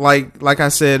like I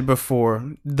said before,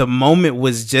 the moment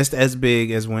was just as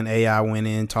big as when AI went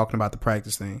in talking about the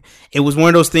practice thing. It was one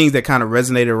of those things that kind of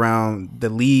resonated around the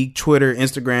league, Twitter,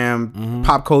 Instagram,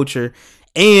 pop culture,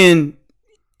 and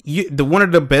one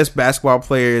of the best basketball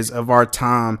players of our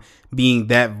time being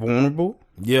that vulnerable.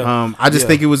 Yeah. I just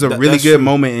think it was a really good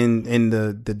moment in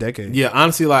the decade. Yeah,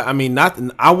 honestly, like I mean,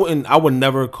 I would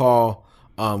never call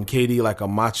KD like a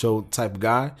macho type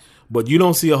guy, but you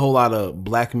don't see a whole lot of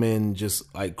black men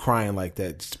just like crying like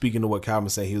that. Speaking to what Calvin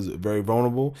said, he was very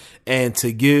vulnerable, and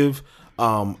to give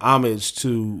homage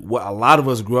to what a lot of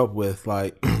us grew up with,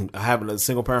 like having a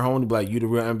single parent home, to be like, you the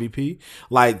real MVP.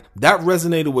 Like that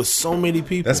resonated with so many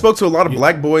people. That spoke to a lot of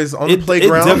black boys on the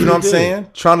playground. You know what I'm saying?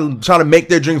 Trying to make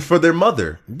their dream for their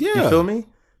mother. Yeah, you feel me?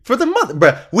 For the mother,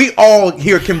 bro. We all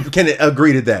here can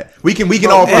agree to that. We can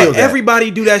all feel that.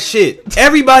 Everybody do that shit.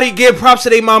 Everybody give props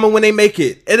to their mama when they make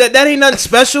it. And that ain't nothing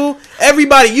special.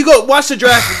 Everybody, you go watch the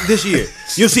draft this year.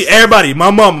 You'll see everybody.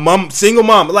 My mom, single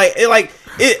mom. Like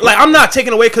I'm not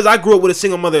taking away because I grew up with a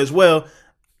single mother as well.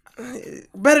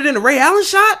 Better than the Ray Allen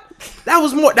shot. That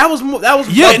was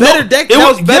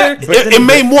better. It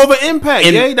made more of an impact.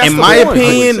 In my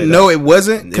opinion, no, it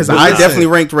wasn't, because I definitely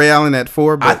ranked Ray Allen at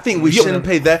 4. But I think we shouldn't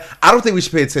pay that. I don't think we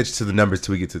should pay attention to the numbers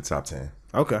till we get to the top 10.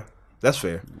 Okay, that's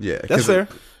fair. Yeah, that's fair.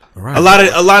 Right. A lot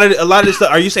of this stuff.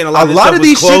 Are you saying a lot of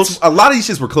these shits? A lot of these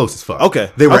shits were close as fuck. Okay,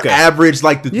 they were average.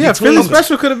 Like Philly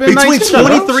Special could have been between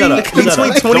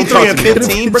 23 and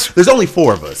 15. There's only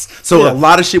 4 of us, so a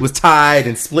lot of shit was tied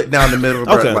and split down the middle.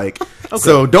 Okay.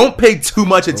 So don't pay too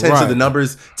much attention to the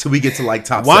numbers till we get to like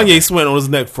top 7. Wanye sweat on his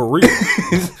neck for real.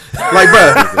 Like,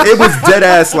 bro, it was dead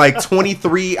ass like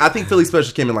 23. I think Philly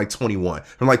Special came in like 21.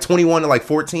 From like 21 to like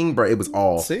 14, bro, it was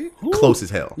all close as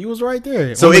hell. You was right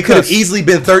there. So it could have easily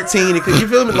been 13. You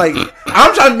feel me? Like,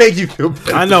 I'm trying to make you feel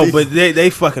better. I know, but they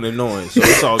fucking annoying, so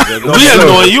it's all good. We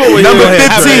annoying. You always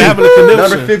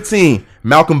number 15,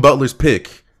 Malcolm Butler's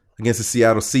pick against the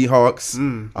Seattle Seahawks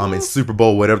in Super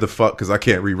Bowl, whatever the fuck, because I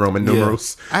can't read Roman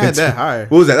numerals. I had that higher.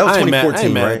 What was that? That was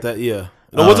 2014, right? Yeah.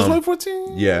 No, was it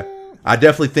 2014? Yeah. I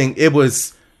definitely think it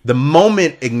was the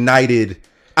moment ignited.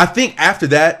 I think after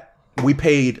that, we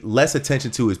paid less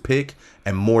attention to his pick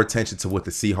and more attention to what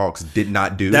the Seahawks did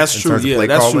not do. That's true. Yeah,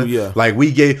 that's true. Yeah. Like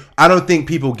I don't think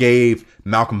people gave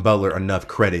Malcolm Butler enough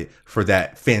credit for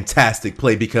that fantastic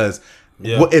play, because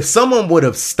if someone would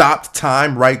have stopped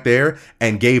time right there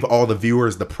and gave all the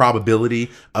viewers the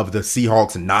probability of the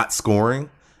Seahawks not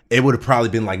scoring, it would have probably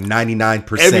been like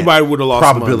 99%. Everybody would have lost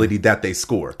probability money. That they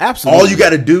score. Absolutely. All you got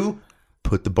to do,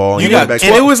 put the ball in your back.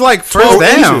 And it was like first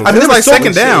down. I mean, it was like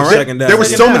second down, right? There were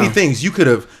so many things. You could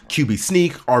have QB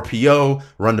sneak, RPO,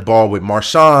 run the ball with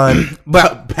Marshawn,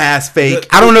 but pass fake.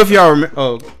 I don't know if y'all remember.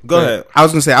 Oh, go ahead. I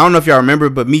was going to say, I don't know if y'all remember,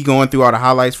 but me going through all the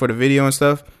highlights for the video and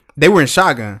stuff, they were in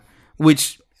shotgun,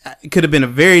 which could have been a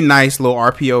very nice little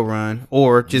RPO run,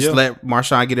 or just let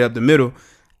Marshawn get it up the middle.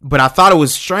 But I thought it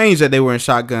was strange that they were in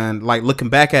shotgun, like looking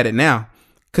back at it now.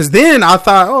 Because then I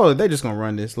thought, oh, they're just going to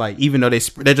run this. Like, even though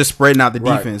they're just spreading out the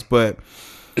defense. But,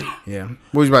 yeah.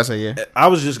 What was you about to say? Yeah. I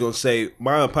was just going to say,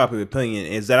 my unpopular opinion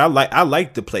is that I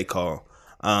like the play call.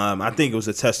 I think it was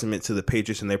a testament to the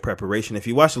Patriots and their preparation. If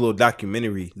you watch the little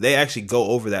documentary, they actually go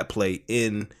over that play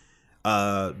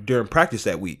during practice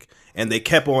that week. And they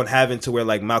kept on having to where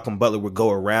like Malcolm Butler would go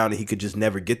around and he could just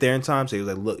never get there in time. So he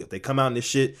was like, look, if they come out in this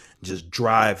shit, just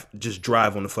drive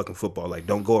on the fucking football. Like,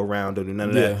 don't go around, don't do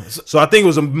none of that. So I think it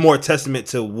was a more testament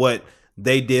to what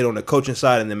they did on the coaching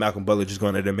side, and then Malcolm Butler just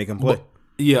going there to make him play.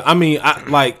 Yeah,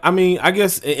 I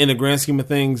guess in the grand scheme of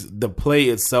things, the play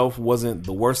itself wasn't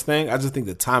the worst thing. I just think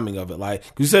the timing of it, like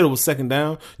you said, it was second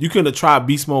down. You couldn't have tried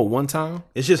beast mode one time.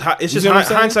 It's just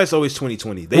hindsight's always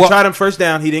 20/20. They tried him first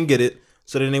down, he didn't get it.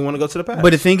 So then they want to go to the pass.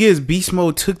 But the thing is, beast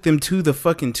mode took them to the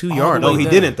fucking 2-yard line. No, he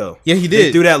didn't though. Yeah, he did.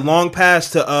 They threw that long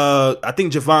pass to I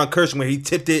think Javon Curson, where he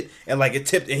tipped it and like it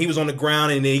tipped and he was on the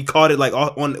ground and then he caught it like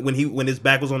on when his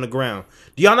back was on the ground.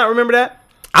 Do y'all not remember that?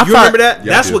 You remember that?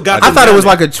 Yeah, That's I what do. got. I I them thought it down was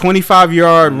there. like a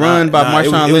 25-yard run by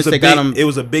Marshawn Lynch that got him. It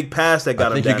was a big pass that got I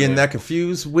him. think you're down getting there. that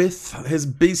confused with his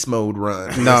beast mode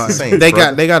run. No, It's the same, they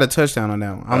brother. got a touchdown on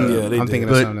that one. I'm they did. thinking of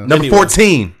But something else. number Anyway.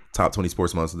 14, top 20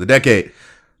 sports moments of the decade,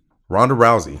 Ronda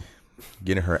Rousey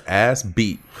getting her ass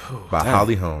beat by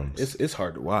Holly Holmes. It's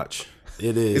hard to watch.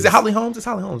 It is. Is it Holly Holmes? It's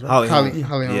Holly Holmes, right? Holly Holly Holmes.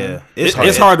 Holmes. Yeah,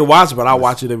 It's hard to watch, but I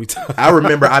watch it every time. I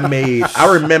remember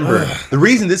the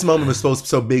reason this moment was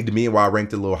so big to me and why I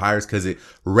ranked it a little higher is because it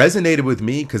resonated with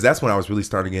me, because that's when I was really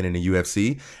starting getting into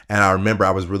UFC. And I remember I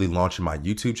was really launching my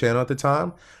YouTube channel at the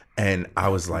time. And I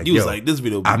was like, You was like, this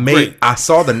video. I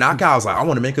saw the knockout. I was like, I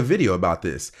want to make a video about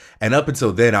this. And up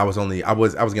until then, I was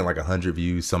getting like 100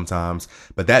 views sometimes.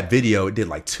 But that video, it did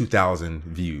like 2,000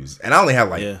 views. And I only had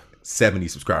like 70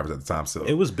 subscribers at the time. So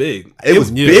It was big. It was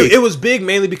big. It was big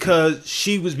mainly because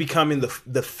she was becoming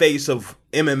the face of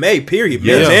MMA. Period.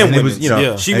 Yeah, Men's and and it was, women's. you know,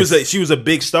 Yeah. She was a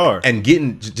big star. and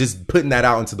just putting that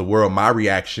out into the world, my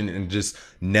reaction, and just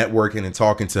networking and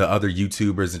talking to other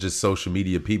YouTubers and just social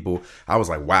media people, I was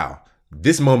like, wow,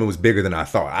 this moment was bigger than I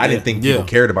thought. I didn't think people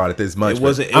cared about it this much. It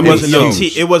wasn't. but It wasn't no.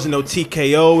 huge. It wasn't no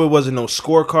TKO. It wasn't no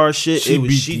scorecard shit. She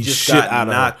beat She the just shit got out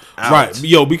of knocked her. out. Right,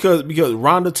 yo, because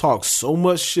Ronda talks so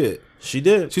much shit. She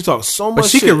did. She talks so much. But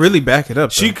she shit. could really back it up.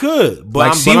 Though. She could, but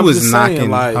like I'm, she but I'm was just knocking saying,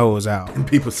 like, hoes out.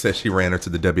 People said she ran her to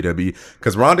the WWE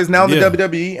because Ronda's now in the Yeah.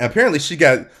 WWE. And apparently, she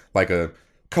got like a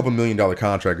couple $1 million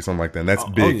contract or something like that. And that's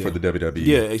big yeah. for the WWE.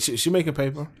 Yeah, she making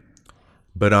paper.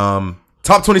 But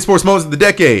top 20 sports moments of the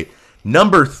decade.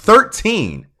 Number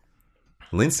 13,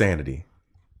 Linsanity.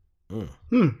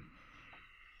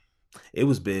 It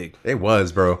was big. It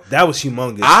was, bro. That was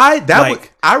humongous.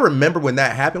 I remember when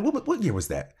that happened. What year was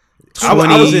that? I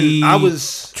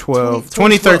was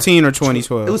 2013 or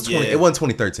 2012. It was 20. It wasn't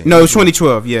 2013. No, it was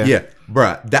 2012. Yeah. Yeah,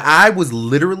 bruh. I was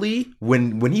literally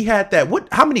when he had that.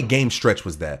 How many game stretch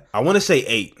was that? I want to say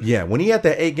 8. Yeah, when he had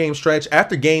that 8-game stretch,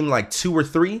 after game like 2 or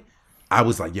 3, I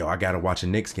was like, yo, I gotta watch a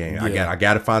Knicks game. Yeah. I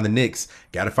gotta find the Knicks.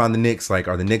 Gotta find the Knicks. Like,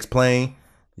 are the Knicks playing?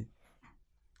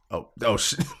 Oh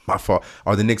shit, my fault.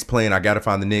 Are the Knicks playing? I gotta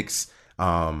find the Knicks.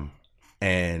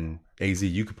 And AZ,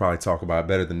 you could probably talk about it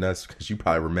better than us because you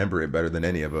probably remember it better than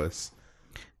any of us.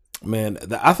 Man,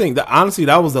 I think that honestly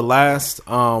that was the last.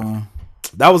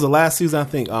 That was the last season. I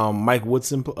think Mike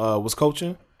Woodson was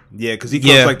coaching. Yeah, because he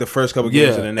coached like the first couple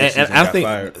games Yeah, of the next and season. I got think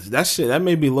fired. that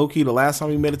may be low key the last time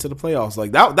he made it to the playoffs.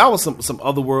 Like that was some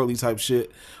otherworldly type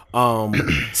shit.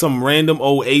 Some random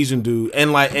old Asian dude,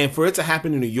 and for it to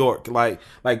happen in New York, like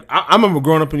I remember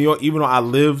growing up in New York, even though I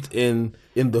lived in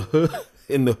the hood.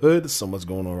 In the hood, there's so much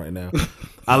going on right now.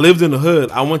 I lived in the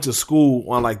hood. I went to school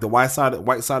on like the white side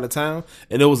of town,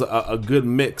 and it was a good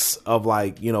mix of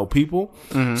people.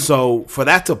 Mm-hmm. So for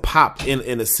that to pop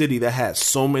in a city that has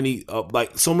so many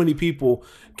so many people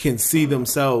can see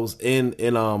themselves in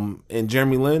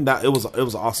Jeremy Lin, that it was an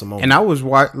awesome moment. And I was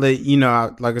like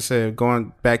I said,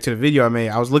 going back to the video I made,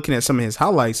 I was looking at some of his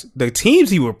highlights. The teams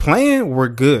he were playing were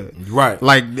good, right?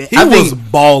 Like he was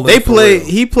balling.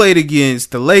 He played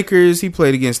against the Lakers. He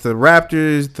played against the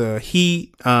Raptors, the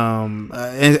Heat, and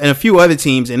a few other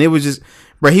teams. And it was just,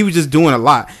 bro, he was just doing a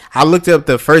lot. I looked up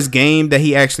the first game that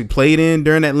he actually played in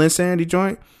during that Linsanity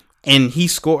joint. And he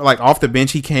scored, like, off the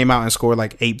bench, he came out and scored,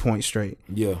 like, 8 points straight.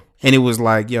 Yeah. And it was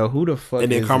like, yo, who the fuck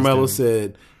And then is Carmelo this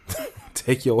dude? said,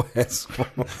 take your ass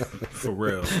home. For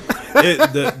real.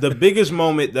 The biggest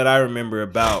moment that I remember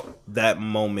about that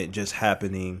moment just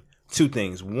happening, 2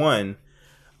 things. One,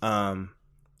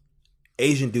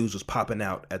 Asian dudes was popping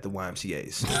out at the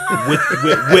YMCA's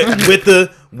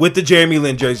with the Jeremy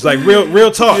Lin jerseys. Like real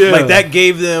talk. Yeah. Like that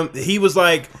gave them. He was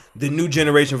like the new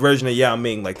generation version of Yao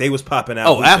Ming. Like they was popping out.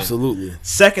 Oh, hooping. absolutely.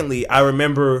 Secondly, I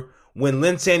remember when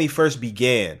Linsanity first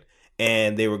began,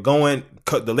 and they were going.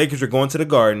 The Lakers were going to the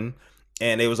Garden,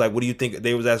 and they was like, "What do you think?"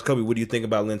 They was asking Kobe, "What do you think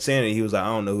about Linsanity?" He was like, "I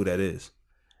don't know who that is,"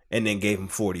 and then gave him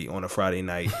 40 on a Friday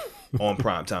night. On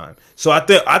prime time. So I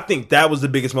think that was the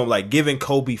biggest moment, like giving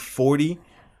Kobe 40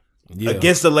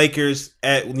 against the Lakers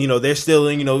at, they're still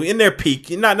in their peak,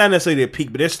 not necessarily their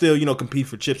peak, but they're still, compete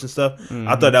for chips and stuff. Mm-hmm.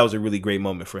 I thought that was a really great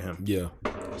moment for him. Yeah.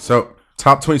 So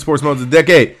top 20 sports moments of the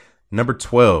decade. Number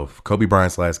 12, Kobe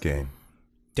Bryant's last game.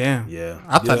 Damn. Yeah.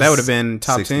 I thought that would have been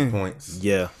top 60 10 points.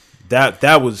 Yeah.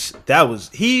 That was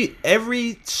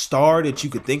every star that you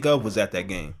could think of was at that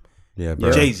game. Yeah,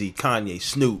 bro. Jay-Z, Kanye,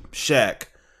 Snoop, Shaq.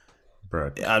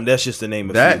 Bro. That's just the name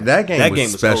of that. few. That game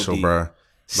was special, OD. bro.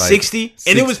 Like, 60,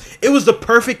 and it was the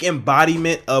perfect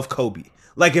embodiment of Kobe.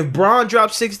 Like if Bron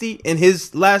dropped 60 in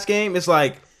his last game, it's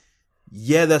like,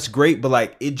 yeah, that's great, but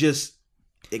like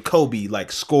Kobe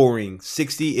like scoring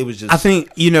 60, it was just. I think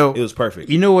it was perfect.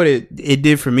 You know what it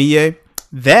did for me, yeah.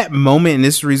 that moment, and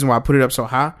this is the reason why I put it up so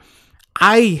high.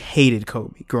 I hated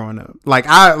Kobe growing up.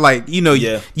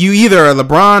 You either a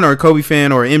LeBron or a Kobe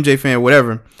fan or an MJ fan or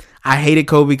whatever. I hated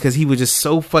Kobe because he was just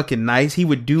so fucking nice. He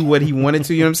would do what he wanted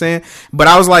to, you know what I'm saying? But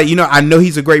I was like, I know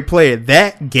he's a great player.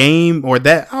 That game, or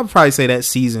I'll probably say that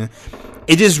season,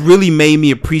 it just really made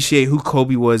me appreciate who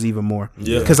Kobe was even more.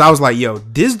 Yeah. Because I was like, yo,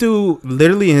 this dude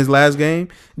literally in his last game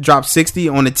dropped 60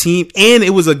 on the team, and it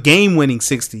was a game-winning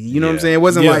 60. You know what I'm saying? It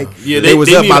wasn't they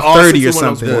was up by 30 or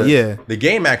something. The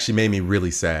game actually made me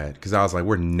really sad because I was like,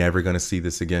 we're never going to see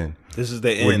this again. This is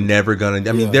the end. We're never going to.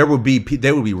 I mean, there would be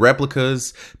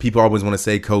replicas. People always want to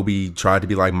say Kobe tried to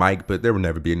be like Mike, but there would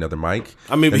never be another Mike.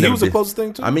 I mean, he was the closest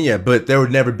thing to. I mean, yeah, but there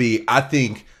would never be. I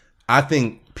think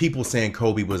people saying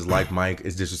Kobe was like Mike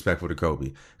is disrespectful to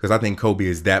Kobe because I think Kobe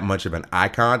is that much of an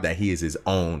icon that he is his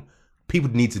own. People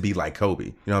need to be like Kobe.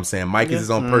 You know what I'm saying? Mike is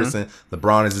his own person.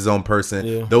 LeBron is his own person.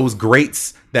 Yeah. Those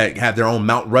greats that have their own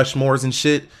Mount Rushmores and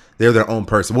shit, they're their own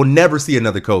person. We'll never see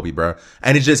another Kobe, bro.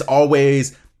 And it's just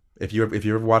always, if you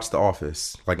ever watch The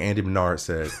Office, like Andy Bernard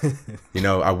said,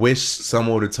 I wish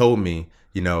someone would have told me,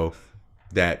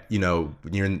 that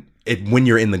when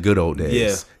you're in the good old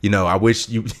days. Yeah. I wish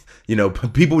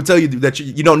people would tell you that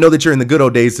you don't know that you're in the good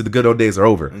old days till the good old days are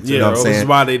over. You know what I'm saying? This is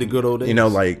why they the good old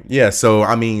days. So,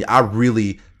 I mean,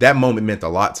 that moment meant a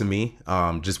lot to me.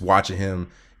 Just watching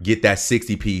him get that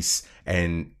 60 piece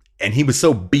and he was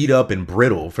so beat up and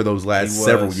brittle for those last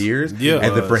several years. Yeah.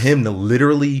 And then for him to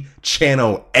literally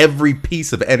channel every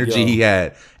piece of energy he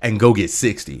had and go get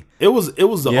 60. It was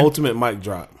the ultimate mic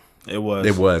drop. It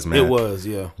was, man. It was,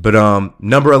 yeah. But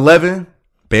number 11,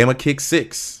 Bama kicked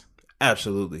 6.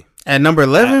 Absolutely. At number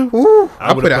 11,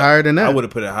 I put it higher than that. I would have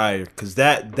put it higher because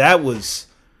that was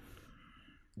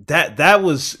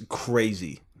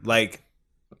crazy. Like,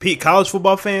 college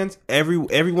football fans,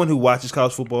 everyone who watches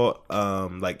college football,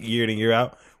 like year in and year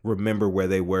out, remember where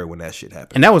they were when that shit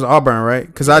happened. And that was Auburn, right?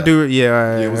 Because I do,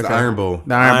 it was the Iron Bowl.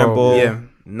 The Iron Bowl, yeah,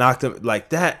 knocked them like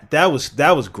that. That was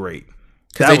great.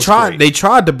 Because they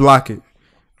tried to block it,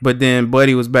 but then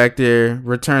Buddy was back there,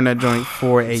 returned that joint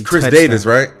for a Chris touchdown. Davis,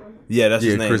 right? Yeah, that's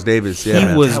his name. Chris Davis.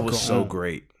 Yeah, that was so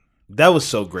great. That was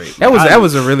so great. That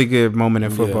was a really good moment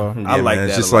in football. Yeah, I like that.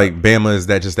 It's just like Bama is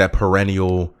that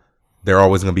perennial. They're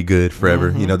always going to be good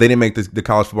forever. Mm-hmm. They didn't make the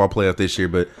college football playoff this year,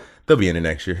 but they'll be in it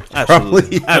next year.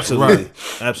 Absolutely. Probably. Absolutely.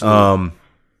 Absolutely.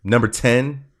 Number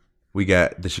 10, we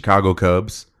got the Chicago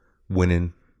Cubs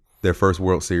winning their first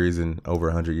World Series in over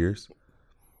 100 years.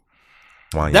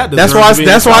 Wow, yeah. That's why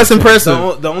it's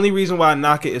impressive. The only reason why I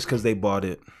knock it is because they bought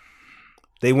it.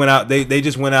 They went out. They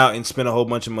just went out and spent a whole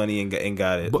bunch of money and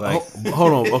got it. But,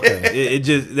 hold on, okay. It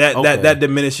just that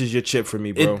diminishes your chip for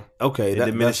me, bro. It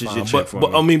diminishes your chip for me.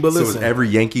 I mean, but listen, so is every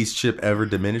Yankees chip ever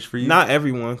diminished for you? Not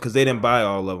everyone, because they didn't buy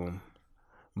all of them.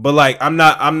 But like, I'm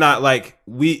not like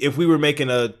if we were making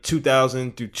a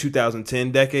 2000 through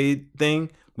 2010 decade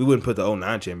thing, we wouldn't put the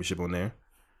 09 championship on there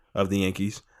of the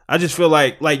Yankees. I just feel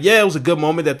like it was a good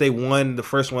moment that they won the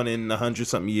first one in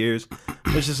 100-something years.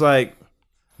 It's just like.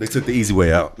 They took the easy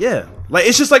way out. Yeah, like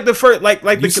it's just like the first, like the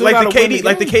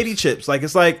KD chips. Like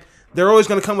it's like they're always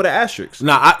going to come with an asterisk.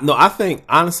 I think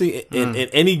honestly, in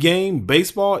any game,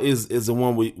 baseball is the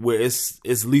one where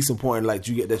it's least important. Like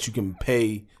you can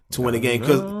pay to win a game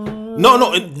because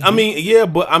I mean, yeah,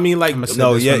 but I mean, like it's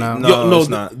not.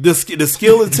 The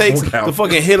skill it takes to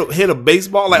fucking hit a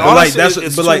baseball, like all like that shit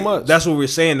is too much. That's what we're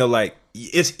saying though. Like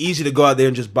it's easy to go out there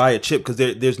and just buy a chip because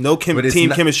there's no team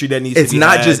chemistry that needs.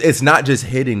 It's not just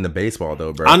hitting the baseball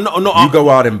though, bro. I know. You go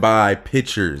out and buy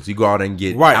pitchers. You go out and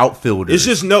get outfielders. It's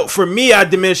just for me, I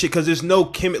diminish it because there's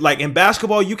no like in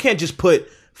basketball, you can't just put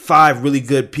 5 really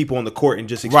good people on the court and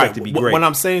just expect to be great. What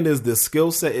I'm saying is the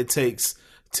skill set it takes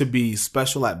to be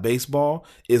special at baseball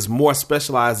is more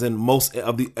specialized than most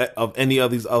of any of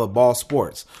these other ball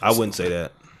sports. I wouldn't say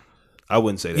that. They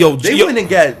went and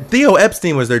got Theo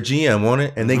Epstein was their GM,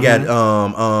 wasn't it? And they got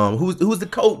who's the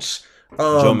coach?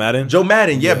 Joe Madden. Joe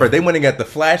Madden, yeah, but they went and got the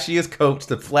flashiest coach,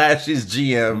 the flashiest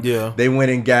GM. Yeah, they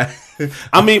went and got.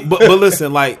 I mean, but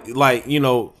listen, like I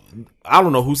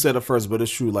don't know who said it first, but it's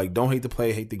true. Like, don't hate the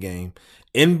player, hate the game.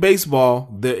 In baseball,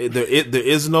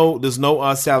 there's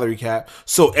no salary cap.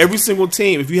 So every single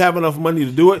team, if you have enough money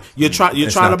to do it, you're trying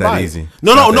to buy easy. it.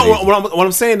 No. What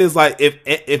I'm saying is like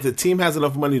if the team has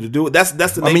enough money to do it, that's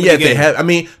the name of the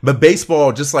game. But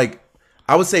baseball, just like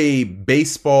I would say,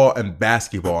 baseball and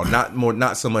basketball,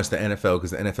 not so much the NFL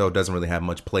because the NFL doesn't really have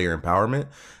much player empowerment.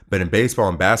 But in baseball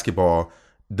and basketball,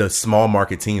 the small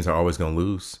market teams are always going to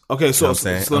lose. Okay, so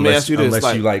let me ask you this: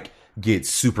 unless you like get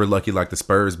super lucky like the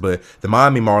Spurs, but the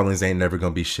Miami Marlins ain't never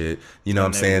gonna be shit. You know what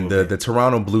I'm saying? The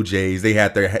Toronto Blue Jays, they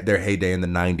had their heyday in the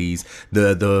 90s.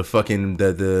 The fucking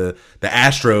the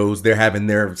Astros, they're having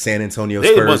their San Antonio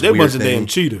Spurs. They're a bunch of damn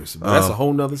cheaters. But that's a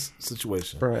whole nother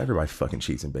situation. Bro, everybody fucking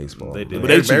cheats in baseball. They do. But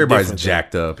they cheat everybody's different,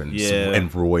 jacked up and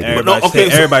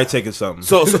roided. Everybody taking something.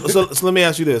 So let me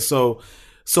ask you this. So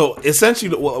essentially,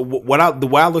 the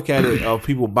way I look at it of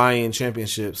people buying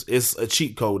championships, it's a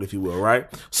cheat code, if you will, right?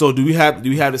 So do you have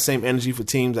the same energy for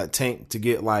teams that tank to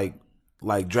get like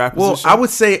draft position? Well, I would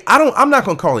say I'm not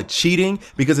going to call it cheating,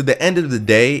 because at the end of the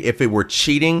day, if it were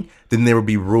cheating, then there would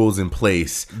be rules in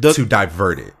place to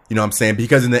divert it. You know what I'm saying?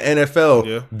 Because in the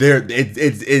NFL,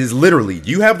 it is literally,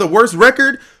 you have the worst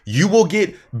record, you will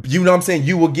get, you know what I'm saying,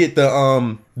 you will get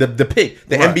the pick.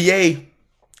 The NBA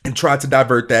and tried to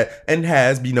divert that, and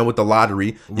has, with the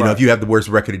lottery, you know, if you have the worst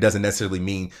record, it doesn't necessarily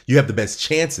mean you have the best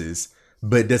chances,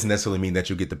 but it doesn't necessarily mean that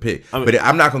you'll get the pick. But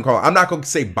I'm not gonna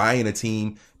say buying a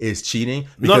team is cheating.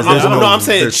 I'm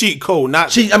saying cheat code, not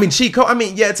cheat. Cheat code.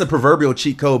 Yeah, it's a proverbial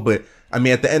cheat code, but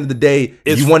at the end of the day,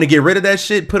 if you want to get rid of that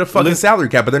shit, put a fucking salary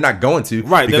cap, but they're not going to.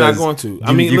 Right, they're not going to.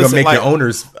 You're gonna make the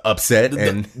owners upset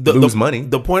and lose money.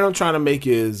 The point I'm trying to make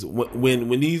is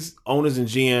when these owners and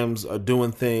GMs are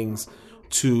doing things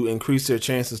to increase their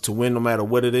chances to win no matter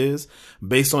what it is,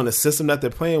 based on the system that they're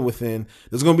playing within,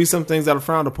 there's going to be some things that are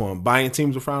frowned upon. Buying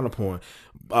teams are frowned upon.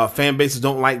 Fan bases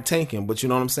don't like tanking, but you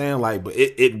know what I'm saying? But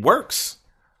it works.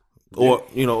 Or,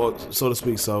 so to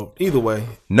speak. So, either way.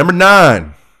 Number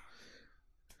 9.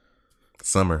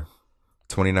 Summer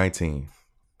 2019.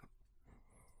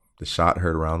 The shot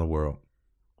heard around the world.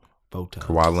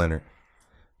 Kawhi Leonard.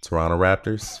 Toronto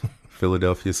Raptors.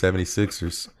 Philadelphia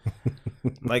 76ers.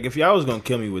 Like, if y'all was gonna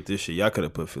kill me with this shit, y'all could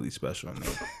have put Philly special on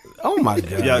there. Oh my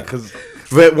god! Yeah, because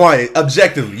but why?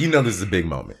 Objectively, this is a big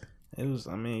moment. It was.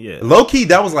 Low key,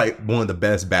 that was like one of the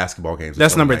best basketball games.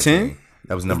 That's number 10.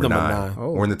 That was number 9.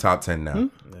 Oh. We're in the top 10 now.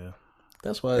 Yeah,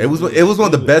 that's why it was one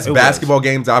of the best basketball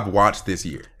games I've watched this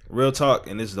year. Real talk,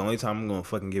 and this is the only time I'm gonna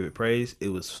fucking give it praise. It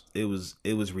was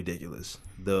ridiculous.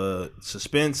 The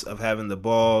suspense of having the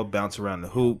ball bounce around the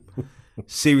hoop.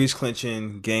 Series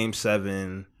clinching, Game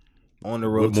 7, on the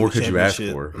road. What more could you ask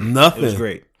for? Nothing. It was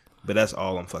great, but that's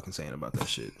all I'm fucking saying about that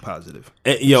shit. Positive.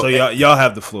 So y'all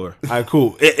have the floor. All right,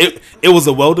 cool. It was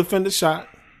a well defended shot.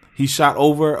 He shot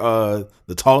over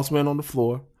the tallest man on the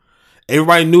floor.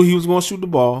 Everybody knew he was going to shoot the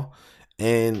ball,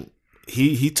 and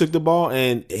he took the ball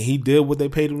and he did what they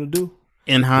paid him to do.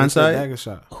 In hindsight,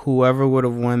 whoever would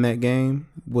have won that game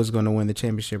was going to win the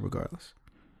championship regardless.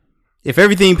 If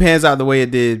everything pans out the way it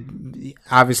did,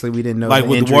 obviously we didn't know like the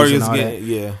with the Warriors game,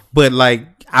 yeah. But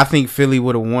I think Philly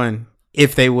would have won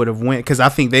if they would have went, because I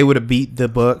think they would have beat the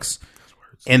Bucks,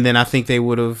 and then I think they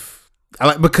would have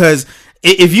because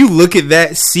if you look at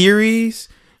that series,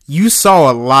 you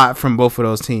saw a lot from both of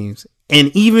those teams.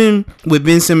 And even with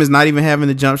Ben Simmons not even having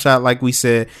the jump shot, like we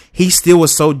said, he still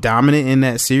was so dominant in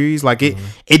that series. Like it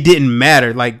didn't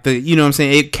matter. Like you know what I'm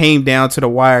saying? It came down to the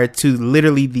wire to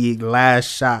literally the last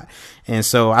shot. And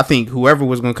so I think whoever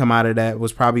was going to come out of that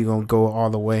was probably going to go all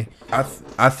the way.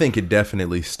 I think it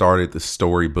definitely started the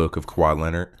storybook of Kawhi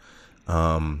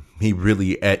Leonard. He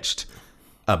really etched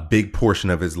a big portion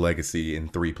of his legacy in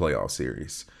 3 playoff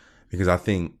series. Because I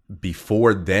think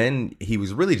before then, he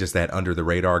was really just that under the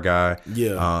radar guy.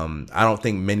 Yeah. I don't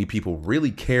think many people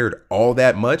really cared all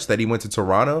that much that he went to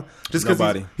Toronto. Just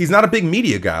because he's not a big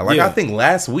media guy. Like, I think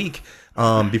last week,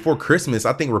 before Christmas,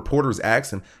 I think reporters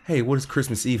asked him, hey, what is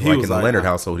Christmas Eve like in the Leonard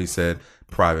household? He said,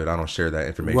 private. I don't share that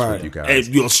information with you guys.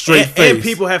 And you're straight face. And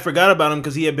people had forgot about him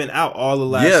because he had been out all the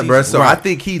last season. Bro. So I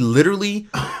think he literally...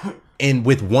 And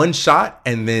with one shot,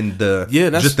 and then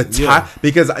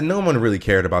because no one really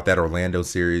cared about that Orlando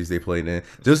series they played in.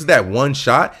 Just that one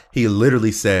shot, he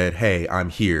literally said, "Hey, I'm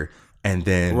here," and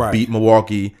then beat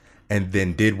Milwaukee, and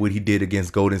then did what he did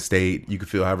against Golden State. You can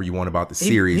feel however you want about the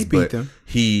series, he beat them.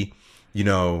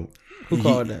 Who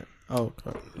called that? Oh,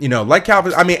 like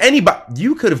Calvin. Anybody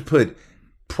you could have put.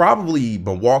 Probably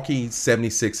Milwaukee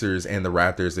 76ers and the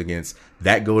Raptors against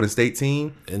that Golden State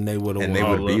team. And they would have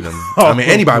beat them.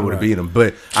 Anybody would have beat them.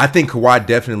 But I think Kawhi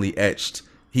definitely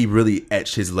really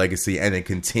etched his legacy and then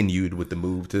continued with the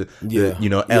move to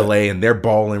LA, and they're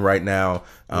balling right now.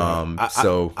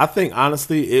 I think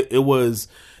honestly it was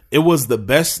the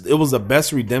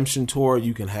best redemption tour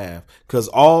you can have, because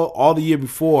all the year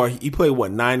before he played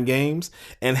 9 games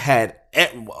and had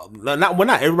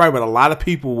not everybody, but a lot of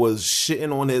people was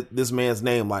shitting on this man's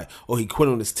name, like, oh, he quit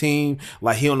on his team,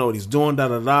 like he don't know what he's doing, like,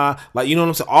 you know what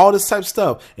I'm saying, all this type of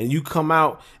stuff, and you come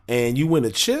out and you win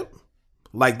a chip,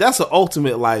 like that's an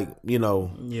ultimate, like,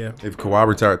 yeah. If Kawhi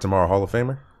retired tomorrow, Hall of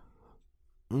Famer.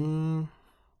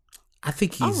 I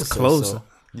think I he's would say close. so.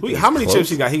 think How many it's chips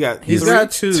close? he got? He's three?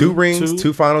 got two. 2 rings, Two.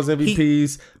 2 Finals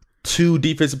MVPs, 2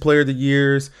 Defensive Player of the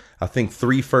Years. I think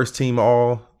 3 first team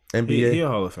All NBA. He a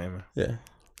Hall of Famer. Yeah,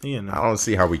 He in there. I don't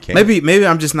see how we can't. Maybe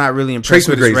I'm just not really impressed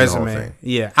Tracy with his McGrady's in the Hall of resume. Fame.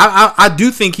 Yeah, I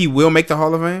do think he will make the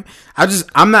Hall of Fame.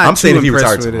 I'm not. I'm saying too if he impressed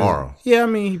retired with it. tomorrow. Yeah, I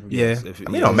mean, yeah. If-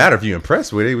 I mean, it don't matter if you're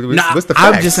impressed with it. Nah, What's the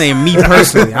I'm facts? just saying me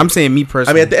personally. I'm saying me I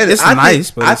personally. mean, at the end, it's I nice,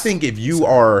 think, but I it's- think if you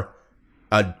are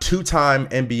a 2-time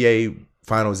NBA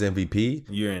Finals MVP,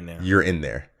 You're in there. you're in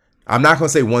there. I'm not gonna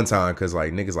say 1 time because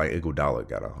like niggas like Iguodala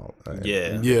got a home.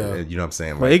 Yeah. Yeah. You know what I'm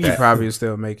saying? well, Like Iggy that. probably will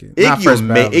still make it. Not Iggy first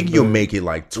will ballot, Iggy will but- make it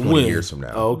like 20 When? years from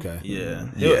now. Oh, okay. Yeah.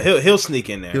 Yeah. He'll sneak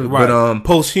in there. Right. But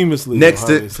Posthumously. next how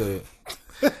they it- say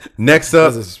it. next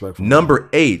up, That's disrespectful. number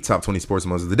 8 top 20 sports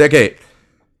moments of the decade,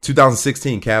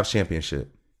 2016 Cavs championship.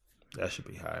 That should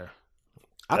be higher.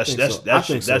 I That think should, so. that, I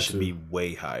should, think so, that should too. be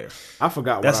way higher. I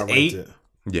forgot That's what I ranked 8? it.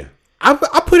 Yeah, I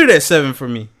put it at 7 for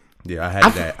me. yeah.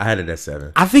 I had it at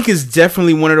 7. I think it's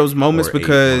definitely one of those moments Or 8,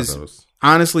 because one of those.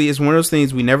 honestly, it's one of those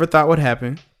things we never thought would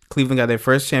happen. Cleveland got their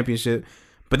first championship,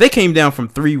 but they came down from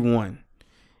 3-1.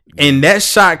 And that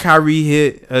shot Kyrie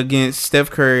hit against Steph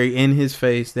Curry in his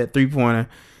face, that 3-pointer,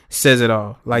 says it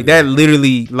all. Like that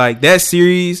literally, like that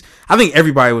series, I think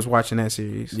everybody was watching that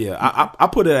series. Yeah, I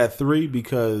put it at 3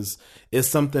 because it's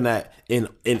something that in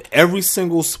every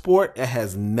single sport it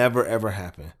has never ever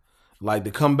happened. Like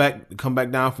to come back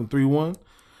down from 3-1,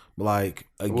 like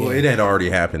again. Well, it had already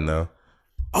happened though.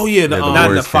 Oh yeah, the, Yeah, the Not in the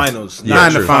Warriors finals. Yeah, Not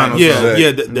in the true. finals. yeah,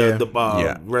 Yeah.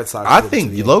 the Red Sox. I did it think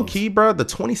to the low Yankees. key, bro, the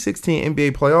 2016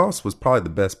 NBA playoffs was probably the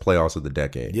best playoffs of the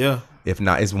decade. Yeah. If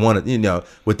not, it's one of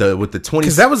with the 20.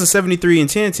 Because that was a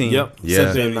 73-10 team. Yep.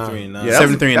 Yeah. 73 and 9. yeah, that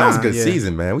was, 73 that was a and good 9, yeah.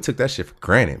 season, man. We took that shit for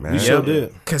granted, man. We sure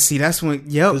did. Cause see, that's when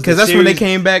the because that's when they series-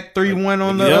 came back 3-1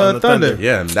 on the, Yeah, on the Thunder. Thunder.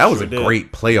 Yeah, that was a did.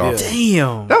 great playoff. Yeah.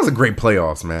 Damn. That was a great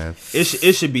playoffs, man.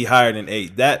 It should be higher than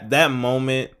 8. That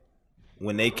moment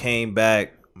when they came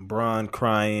back, Bron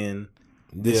crying,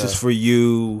 this Yeah. is for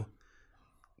you.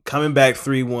 Coming back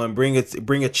 3-1,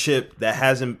 bring a chip that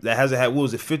hasn't had, what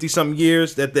was it, 50 something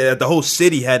years that the whole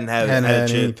city hadn't had a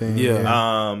chip. anything.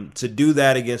 Yeah. To do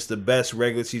that against the best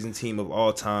regular season team of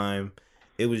all time,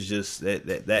 it was just that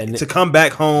to come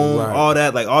back home, Right. all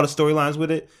that, like all the storylines with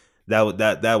it.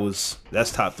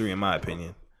 That's top 3 in my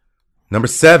opinion. Number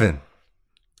 7.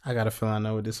 I got a feel I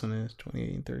know what this one is.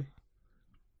 28-3.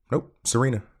 Nope,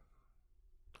 Serena.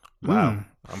 Wow,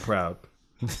 I'm proud.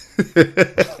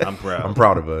 I'm proud. I'm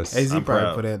proud of us. AZ I'm probably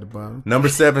proud. put it at the bottom. Number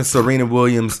 7, Serena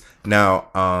Williams. Now,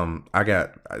 I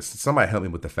got somebody help me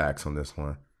with the facts on this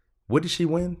one. What did she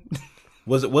win?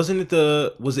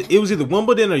 It was either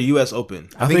Wimbledon or U.S. Open.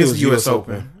 I think it was U.S.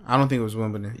 Open. I don't think it was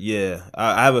Wimbledon. Yeah,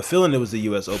 I have a feeling it was the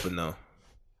U.S. Open though.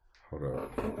 Hold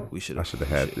on. We should I should have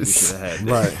had We this. should have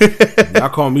had this. Right. Y'all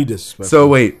call me disrespectful. So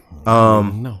wait,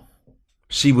 no.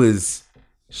 she was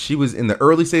in the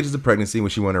early stages of pregnancy when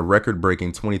she won a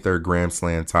record-breaking 23rd Grand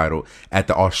Slam title at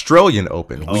the Australian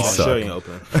Open. We suck. Australian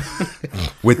Open.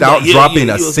 Without Yeah, dropping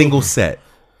yeah, a yeah. single set.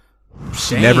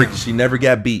 She never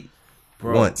got beat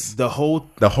once. The whole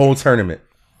The whole tournament.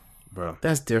 bro.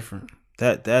 That's different.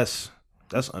 That's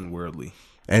unworldly.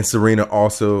 And Serena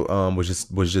also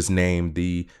was just named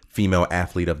the female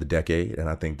athlete of the decade, and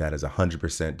I think that is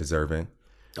 100% deserving.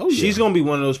 Oh, yeah. She's gonna be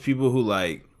one of those people who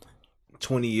like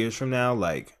 20 years from now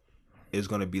like is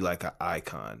gonna be like an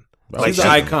icon. She's an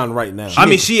icon right now. I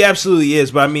mean, she absolutely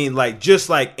is, but I mean, like, just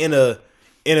like in a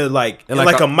like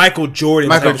like a Michael Jordan,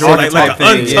 Michael type, Jordan like type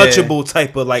an thing, untouchable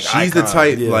type of like. She's the icon.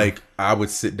 type Yeah. like I would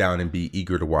sit down and be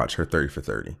eager to watch her 30 for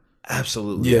 30.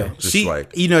 Absolutely, Yeah. Just She,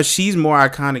 like she's more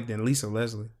iconic than Lisa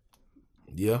Leslie.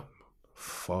 Yeah.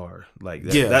 far like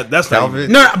that. Yeah. That's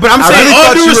Calvin. not. No, but I'm I saying really all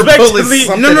thought due you were respect to pulling Lee.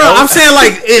 something No, else. I'm saying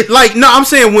I'm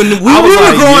saying when we I was were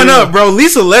like, growing yeah. up, bro,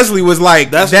 Lisa Leslie was like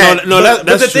That's that. But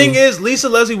that's the thing true. is, Lisa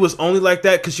Leslie was only like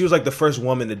that because she was like the first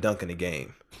woman to dunk in the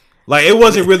game. Like it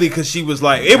wasn't really because she was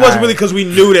like it wasn't really because we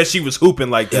knew that she was hooping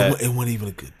like that. It wasn't even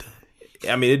a good time.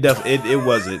 I mean, it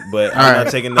wasn't. But All I'm right.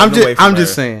 not taking nothing away from I'm her.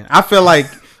 just saying. I feel like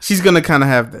she's gonna kind of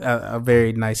have a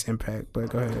very nice impact. But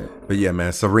go ahead. But yeah,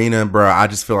 man, Serena, bro, I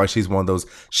just feel like she's one of those.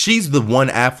 She's the one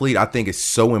athlete I think is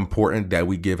so important that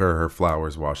we give her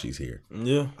flowers while she's here.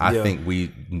 Yeah. I Yeah. think we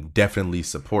definitely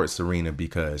support Serena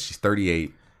because she's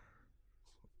 38,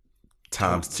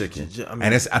 time's ticking, I mean,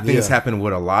 and I think it's yeah. happened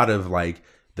with a lot of like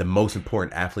the most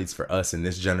important athletes for us in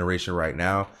this generation right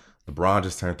now. LeBron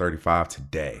just turned 35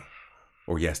 today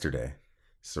or yesterday.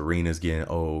 Serena's getting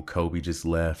old. Kobe just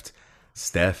left.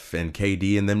 Steph and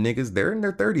KD and them niggas, they're in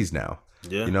their 30s now.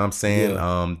 Yeah. You know what I'm saying?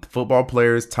 Yeah. Football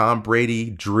players, Tom Brady,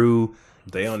 Drew,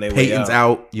 They on their way Peyton's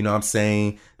out. out. You know what I'm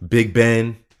saying? Big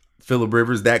Ben, Phillip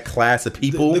Rivers, that class of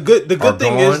people. The good thing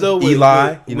gone. is though, with,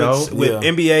 Eli, with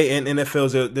NBA and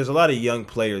NFL, there's a lot of young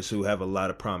players who have a lot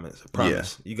of promise. Yeah.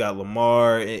 You got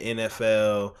Lamar in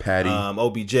NFL, Patty,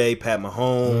 OBJ, Pat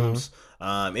Mahomes.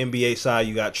 NBA side,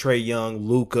 you got Trae Young,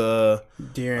 Luka,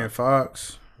 De'Aaron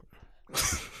Fox.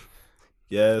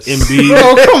 Yes. Embiid.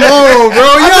 Oh, come on, bro.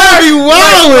 Y'all be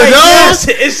wildin', yes,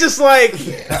 it's just like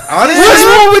honestly, what's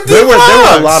wrong with there were a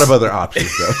D-Fox? lot of other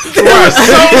options though. there are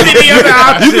so many other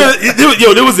options.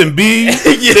 There was Embiid.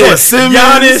 There was Simmons.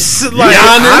 Giannis,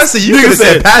 Honestly, you could have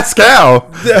said Pascal.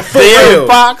 De'Aaron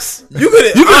Fox. You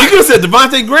could have said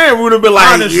Devontae Graham. We would have been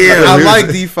like, Honestly, yeah. I like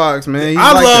D Fox, man.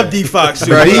 I love D Fox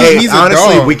too. Bro, he's a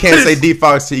honestly, dog. we can't say D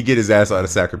Fox till he get his ass out of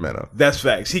Sacramento. That's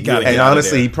facts. He got And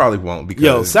honestly, he probably won't because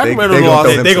Yo, Sacramento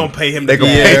they're gonna pay him. They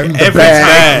gonna Yeah. pay him the Every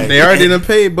bag. time. They already done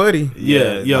paid, buddy.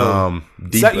 Yeah, yo.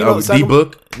 D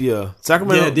Book, Yeah,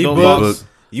 Sacramento. Yeah, D don't Book. lose.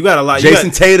 You got a lot.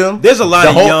 Jason Tatum. There's a lot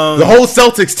of young. the whole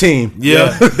Celtics team.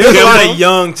 Yeah, There's a lot of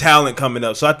young talent coming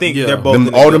up. So I think Yeah. they're both Them,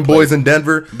 in a all good them boys place. in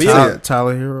Denver.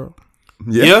 Tyler Hero.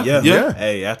 Yeah.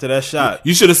 Hey, after that shot,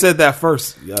 You should have said that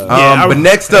first. But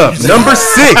next up, number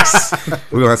 6.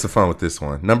 We're gonna have some fun with this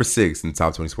one. Number 6 in the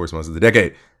top 20 sports moments of the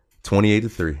decade.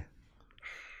 28-3.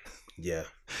 yeah.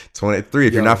 28-3.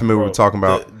 If you're not familiar with what we're talking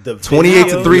about, the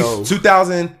 28-3, video-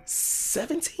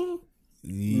 2017.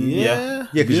 Yeah.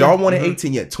 Yeah, because y'all won in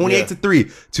 18 yet.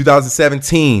 28-3,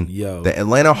 2017. Yo. The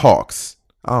Atlanta Hawks.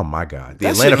 Oh my God. The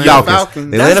That Atlanta shit-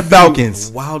 Falcons. The Atlanta That's the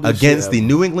Falcons wildest against shit the ever.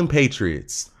 New England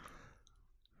Patriots.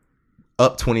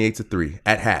 Up 28-3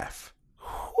 at half.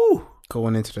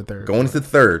 Going into the third. Going into the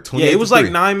third. Yeah, it was like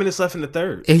 28-3. 9 minutes left in the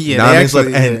third. Yeah, 9 they minutes left.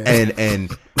 actually,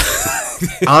 And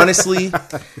honestly,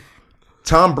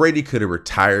 Tom Brady could have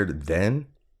retired then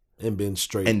and been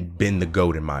straight. and been the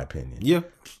GOAT in my opinion. yeah,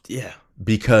 Yeah.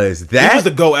 Because He that was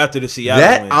the go after the Seattle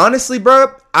that win. honestly,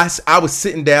 bro, I was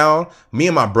sitting down. Me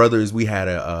and my brothers, we had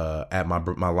a at my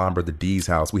line brother D's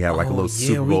house. We had like a little yeah,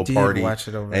 Super we Bowl did party, watch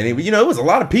it over and there. it was a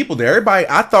lot of people there. Everybody,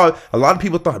 I thought a lot of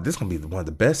people thought this is gonna be one of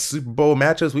the best Super Bowl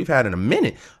matchups we've had in a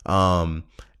minute.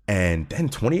 And then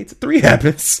 28-3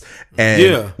 happens, and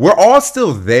Yeah. we're all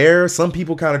still there. Some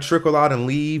people kind of trickle out and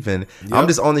leave, and I'm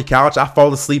just on the couch. I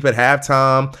fall asleep at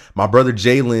halftime. My brother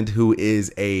Jalen, who is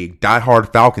a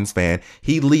diehard Falcons fan,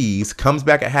 he leaves, comes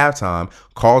back at halftime,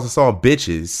 calls us all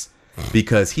bitches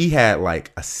because he had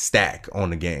like a stack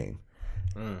on the game.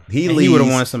 He And leaves. he would've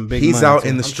won some big He's money, out too.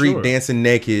 in the I'm street sure. dancing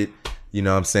naked. You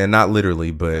know what I'm saying? Not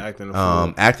literally, but Acting a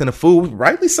fool. acting a fool.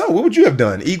 Rightly so. What would you have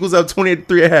done? Eagles up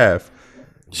 28-3 at half.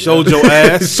 showed your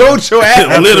ass. Showed your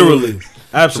ass. Literally.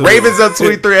 Absolutely. Ravens up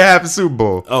 23 at half in Super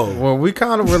Bowl. Oh, Well, we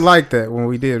kind of were like that when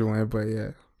we did win, but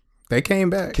yeah, they came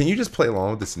back. Can you just play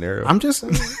along with the scenario? I'm just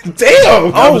Damn.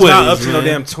 I was not Always, up to no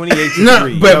damn 28-3. no,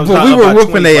 I but was but not we up were by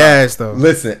whooping 25. their ass though.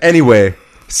 Listen, anyway.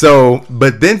 So,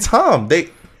 but then Tom,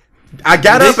 I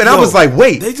got up and I was like,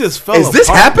 wait, they just fell is this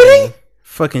apart, happening? man.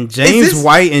 Fucking James this-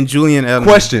 White and Julian Edelman.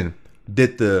 Question: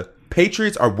 did the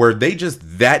Patriots were they just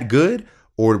that good,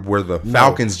 or were the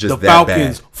Falcons just the that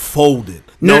Falcons bad? folded.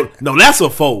 No. No, that's a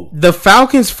fold. The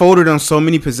Falcons folded on so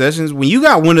many possessions. When you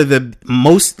got one of the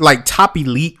most like top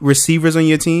elite receivers on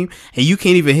your team and you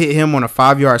can't even hit him on a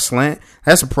 5-yard slant,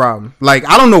 that's a problem. Like,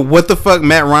 I don't know what the fuck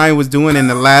Matt Ryan was doing in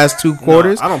the last 2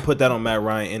 quarters. No, I don't put that on Matt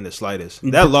Ryan in the slightest.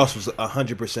 That loss was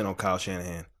 100% on Kyle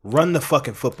Shanahan. Run the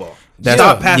fucking football.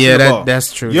 Stop passing the ball.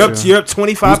 That's true. You're up, too. you're up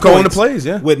 25 Who's calling the points plays?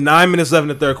 Yeah. with 9 minutes left in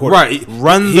the third quarter. Right.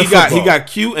 Run the he football. He got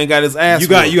cute and got his ass. You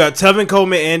got whooped. Tevin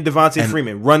Coleman and Devontae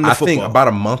Freeman. Run the I football. think about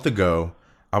a month ago,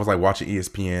 I was like watching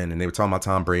ESPN and they were talking about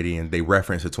Tom Brady and they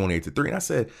referenced the 28-3, and I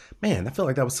said, man, I feel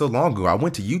like that was so long ago. I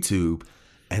went to YouTube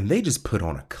and they just put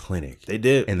on a clinic. They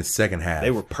did. In the second half.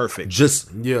 They were perfect.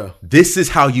 Just Yeah. This is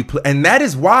how you play, and that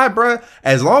is why, bruh,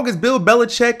 as long as Bill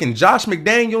Belichick and Josh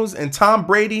McDaniels and Tom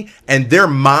Brady and their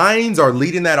minds are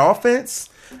leading that offense,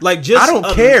 Like, just I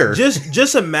don't care.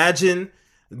 Just imagine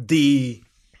the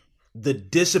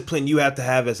discipline you have to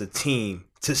have as a team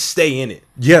to stay in it.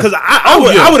 Yeah. Because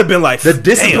I would have been like, the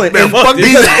discipline damn, and man, fuck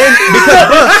this.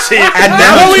 and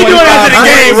now What we doing after the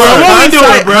game, bro? What we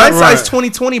doing, bro? Hindsight's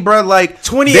 2020, bro. Like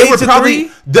 28 they were to probably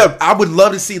 3? I would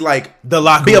love to see like The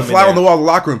locker be a room in fly on there. the wall. The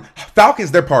locker room.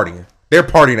 Falcons, they're partying. They're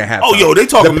partying at halftime. Oh, yo, they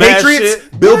talking the mad Patriots.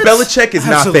 shit. Bill What? Belichick is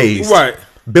not Absolutely. phased. Right.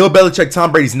 Bill Belichick,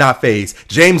 Tom Brady's not phased.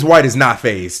 James White is not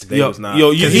phased. They was not.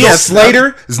 Yo, you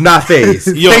Slater is not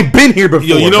phased. Yo. They've been here before.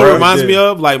 Yo, you know bro. what it reminds me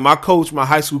of? Like my coach, my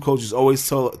high school coaches always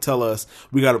tell us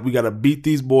we gotta beat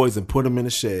these boys and put them in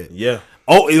the shed. Yeah.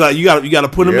 Oh, like you gotta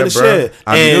put them Yeah, in the bro. shed.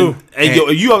 I knew. And yo,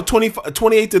 you up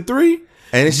 28-3?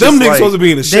 And it's Them just niggas like- supposed to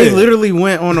be in the They shed. literally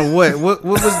went on a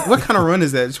what kind of run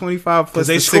is that? 25 plus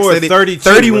they the scored 6, 32,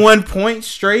 31 points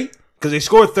straight. Because they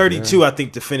scored 32, I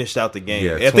think, to finish out the game.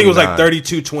 Yeah, I think it was like 29.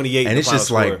 32-28. And it's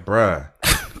just like, bruh.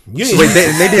 You Wait,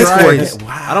 they did score.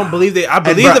 I don't believe they. I And,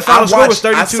 believe bruh, the final score was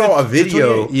 32. I saw a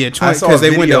video. 28. Yeah, I saw a 'cause they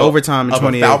went to video overtime in of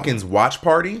 28. a Falcons watch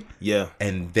party. Yeah.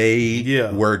 And they Yeah.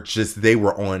 they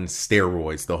were on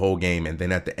steroids the whole game. And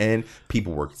then at the end,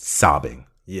 people were sobbing.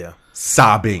 Yeah.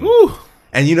 Sobbing.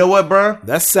 And you know what, bruh?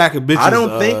 That sack of bitches. I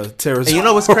don't think. terrorist. And you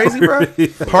know what's crazy, bro?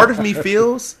 Part of me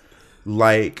feels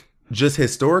like just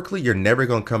historically, you're never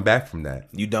gonna come back from that.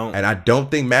 You don't. And I don't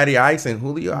think Matty Ice and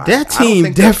Julio. That I don't team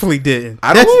think definitely didn't.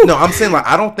 I don't. No, I'm saying like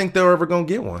I don't think they're ever gonna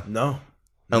get one No.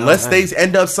 unless they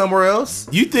end up somewhere else.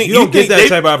 You think You don't get that they-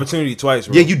 type of opportunity twice,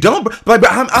 bro. Yeah, you don't. But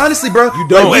I'm honestly, bro, you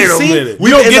don't. Like, Wait a minute. We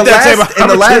You don't in get the that type last, of in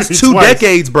the last opportunity 2 twice.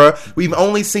 decades, bro. We've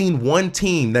only seen one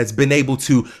team that's been able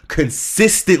to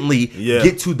consistently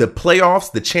get to the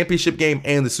playoffs, the championship game,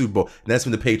 and the Super Bowl. And that's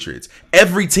from the Patriots.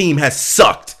 Every team has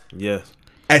sucked. Yeah.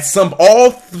 At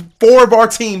all 4 of our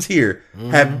teams here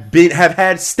have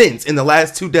had stints in the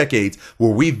last 2 decades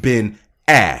where we've been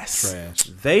ass.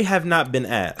 They have not been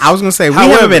asked. I was gonna say we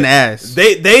However, haven't been asked.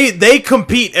 They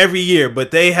compete every year,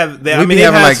 but they have. I We've mean, been they've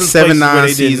having had like some 7-9 places where they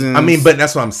didn't. seasons. I mean, but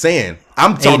that's what I'm saying.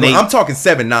 I'm talking. 8-8. I'm talking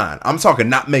 7-9. I'm talking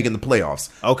not making the playoffs.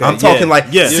 Okay, I'm talking like.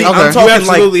 yeah. See, Okay. I'm You talking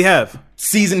absolutely like have.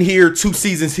 season here, 2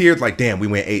 seasons here. Like, damn, we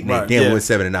went 8-8. Right, Damn, yeah. we went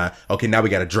 7-9. Okay, now we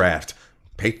got a draft.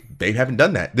 They haven't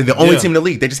done that. They're the only Yeah. team in the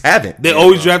league. They just haven't. They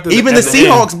always drafted Even at the end.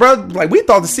 Seahawks, bro. Like we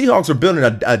thought the Seahawks were building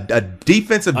a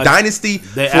defensive dynasty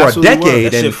they for a absolutely were. decade,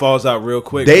 That shit and falls out real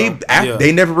quick. they bro. Yeah.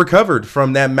 they never recovered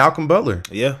from that Malcolm Butler.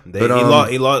 Yeah, But,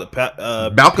 he lost.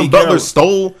 Malcolm Pete Butler Carroll-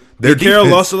 stole their Pete Carroll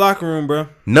defense. lost the locker room, bro.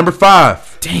 Number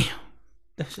 5. Damn,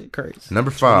 that shit crazy. Number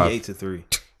 5 8-3.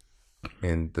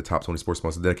 in the top 20 sports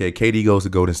most of the decade. KD goes to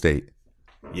Golden State.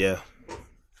 Yeah,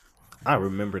 I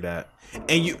remember that.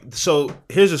 And so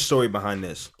here's a story behind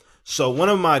this. So one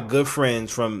of my good friends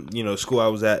from school I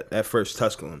was at first,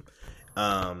 Tusculum,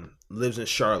 lives in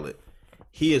Charlotte.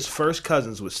 He is first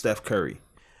cousins with Steph Curry.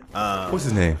 What's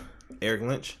his name? Eric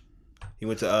Lynch. He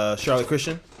went to Charlotte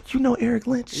Christian. You know Eric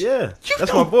Lynch? Yeah, You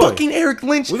that's know my boy. fucking Eric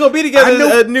Lynch. We're gonna be together I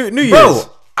know- at New Year's. Bro,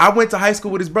 I went to high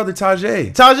school with his brother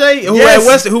Tajay. Tajay,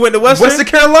 Yes. who went to Western? Western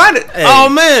Carolina. Hey, Oh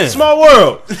man, small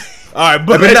world. All right,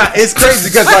 but But nah, it's crazy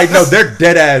because like no, they're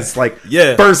dead ass like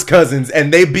Yeah. first cousins,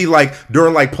 and they be like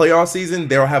during like playoff season,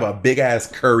 they'll have a big ass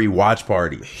Curry watch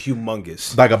party,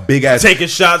 humongous. like a big ass. Taking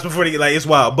shots before they get it's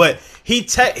wild. But we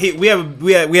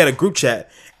had a group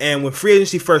chat, and when free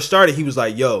agency first started, he was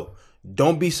like, "Yo,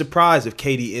 don't be surprised if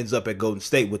KD ends up at Golden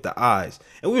State with the eyes."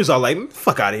 And we was all like,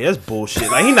 "Fuck out of here, that's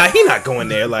bullshit." Like he not going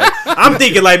there. Like I'm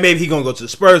thinking like maybe he gonna go to the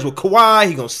Spurs with Kawhi.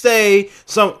 He gonna stay.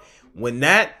 When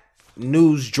that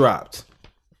news dropped,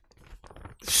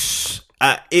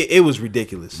 it was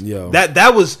ridiculous. Yo.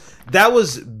 That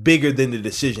was bigger than the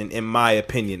decision, in my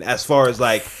opinion. As far as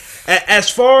like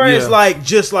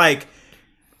just like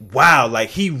wow, like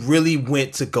he really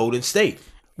went to Golden State.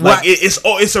 Like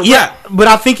Well, it's a Yeah, wrap. but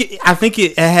I think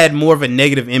it had more of a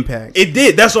negative impact. It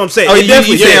did. That's what I'm saying. Oh, It you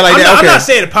definitely saying did. like that? I'm Okay. not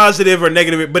saying positive or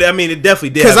negative, but I mean it definitely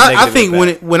did. Because have a I negative think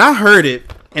impact. when I heard it,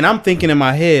 and I'm thinking in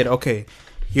my head, okay,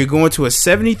 you're going to a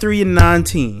 73-9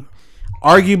 team.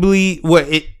 Arguably,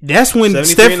 that's when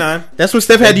 73-9. That's when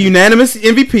Steph had the unanimous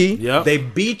MVP. Yep. they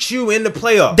beat you in the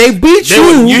playoffs. They beat They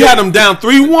you. were- you had them down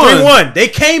 3-1 3-1. They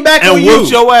came back and on whooped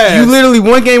you. your ass. You literally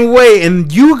one game away,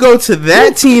 and you go to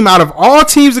that team out of all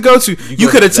teams to go to. You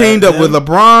go could have to that, teamed up with them.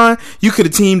 LeBron. You could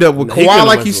have teamed up with He Kawhi, could've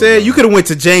like went you to said. LeBron. You could have went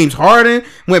to James Harden,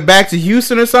 went back to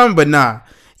Houston or something. But nah,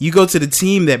 you go to the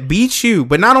team that beat you,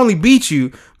 but not only beat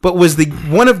you, but was the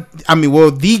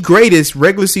greatest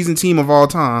regular season team of all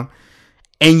time.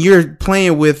 And you're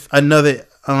playing with another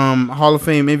Hall of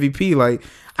Fame MVP. Like,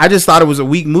 I just thought it was a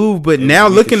weak move, but now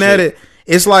weak looking as at shit. it,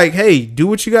 it's like, hey, do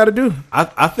what you got to do.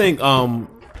 I think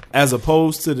as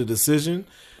opposed to the decision,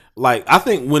 like I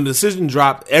think when the decision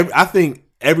dropped, I think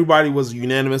everybody was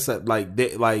unanimous that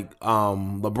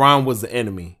LeBron was the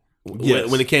enemy. Yes.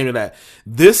 When it came to that,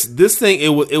 this thing it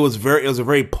was a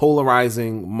very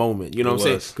polarizing moment. You know what I'm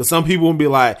saying? was. Because some people would be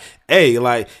like, "Hey,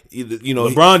 like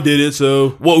LeBron did it,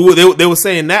 so Well, they were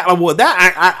saying that. Like, well,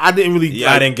 that I didn't really.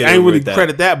 Yeah, I didn't get I didn't it with really that.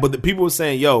 credit that. But the people were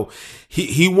saying, "Yo,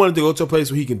 he wanted to go to a place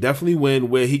where he can definitely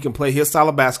win, where he can play his style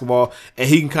of basketball, and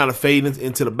he can kind of fade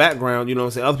into the background." You know what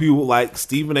I'm saying? Other people like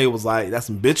Stephen A. was like, "That's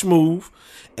some bitch move,"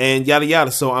 and yada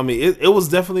yada. So I mean, it was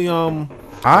definitely a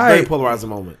very polarizing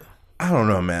moment. I don't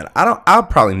know, man. I'll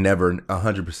probably never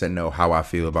 100% know how I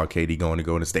feel about KD going to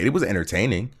Golden State. It was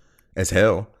entertaining as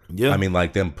hell. Yeah. I mean,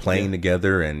 like them playing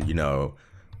together, and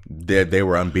they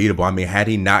were unbeatable. I mean, had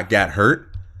he not got hurt,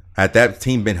 Had that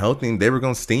team been healthy, they were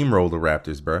going to steamroll the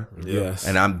Raptors, bro. Yes.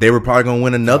 And they were probably going to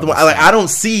win another one.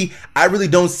 I really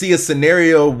don't see a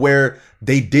scenario where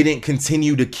they didn't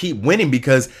continue to keep winning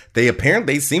because they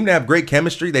seem to have great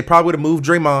chemistry. They probably would have moved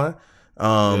Draymond.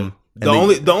 The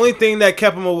only thing that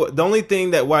kept him, the only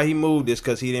thing that why he moved is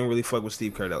because he didn't really fuck with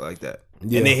Steve Kerr like that.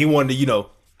 Yeah. And then he wanted to,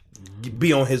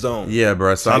 be on his own. Yeah,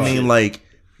 bro. So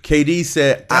KD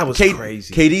said that was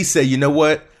crazy. KD said, you know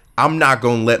what? I'm not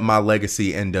gonna let my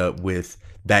legacy end up with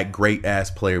that great ass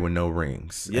player with no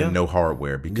rings and no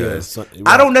hardware because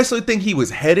I don't necessarily think he was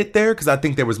headed there because I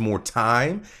think there was more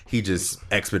time. He just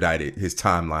expedited his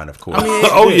timeline, of course.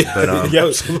 He spent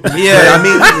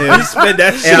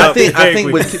that shit. And I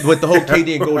think with the whole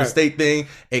KD and Golden State thing,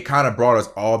 it kind of brought us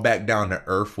all back down to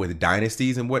earth with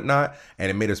dynasties and whatnot, and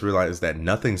it made us realize that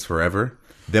nothing's forever.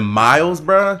 The miles,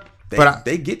 bro,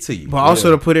 they get to you. But also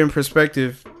to put it in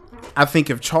perspective, I think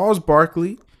if Charles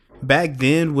Barkley back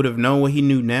then would have known what he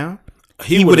knew now,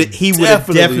 he would have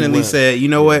definitely said, you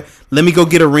know what, let me go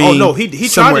get a ring. Oh no, he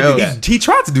tried to do that. He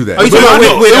tried to do that. It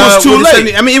was too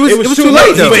late. I mean, it was too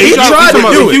late though. He tried to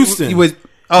do it. Houston.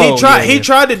 He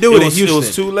tried to do it in Houston. It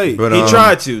was too late. But, he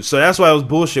tried to. So that's why it was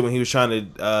bullshit when he was trying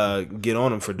to get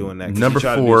on him for doing that. Number he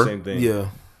tried 4. to do the same thing. Yeah.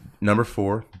 Number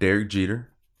 4, Derek Jeter,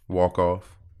 walk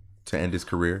off to end his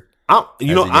career.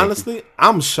 Honestly,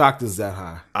 I'm shocked it's that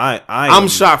high. I'm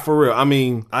shocked for real. I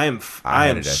mean, I am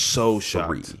so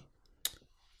shocked.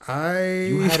 3.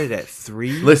 You had it at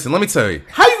 3? Listen, let me tell you.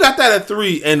 how you got that at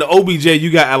 3 and the OBJ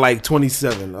you got at like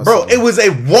 27? Bro, it was a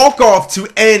walk-off to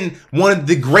end one of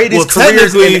the greatest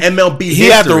careers in MLB history.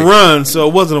 He had to run, so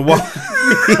it wasn't a walk.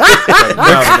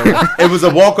 It was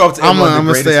a walk-off to end one of the I'm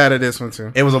going to greatest. stay out of this one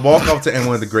too. It was a walk-off to end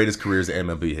one of the greatest careers in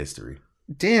MLB history.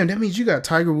 Damn, that means you got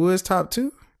Tiger Woods top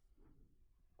 2?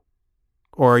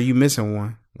 Or are you missing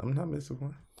one? I'm not missing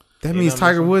one. That means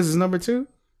Tiger Woods is number 2?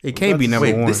 It can't be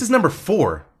number 1. This is number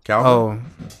 4, Calvin.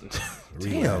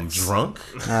 Damn, drunk.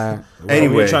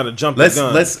 Anyway, we're trying to jump the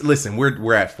gun. Let's listen.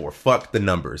 We're at 4. Fuck the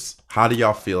numbers. How do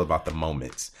y'all feel about the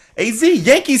moments? AZ,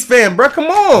 Yankees fan, bro. Come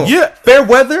on. Yeah. Fair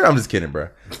weather. I'm just kidding, bro.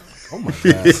 Oh my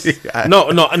god.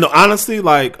 No. Honestly,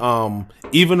 like,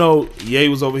 even though Ye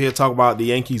was over here talking about the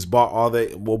Yankees bought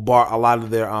a lot of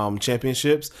their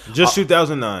championships. Just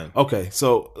 2009. Okay,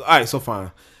 so all right, so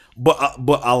fine. But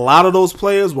a lot of those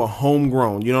players were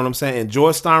homegrown. You know what I'm saying? And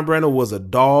George Steinbrenner was a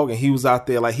dog, and he was out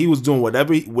there like he was doing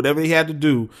whatever he had to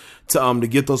do to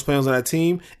get those players on that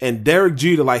team. And Derek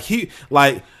Jeter,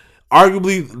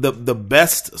 arguably the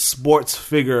best sports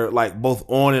figure, like both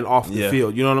on and off the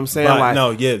field. You know what I'm saying?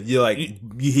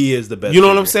 He is the best. You know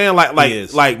what I'm figure.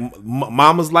 saying?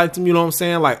 Mamas liked him. You know what I'm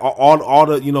saying? Like all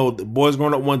the the boys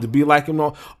growing up wanted to be like him.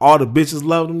 All the bitches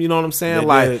loved him. You know what I'm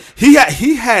saying? He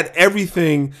had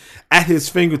everything at his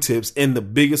fingertips in the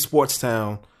biggest sports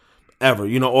town ever,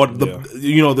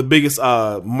 the biggest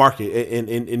market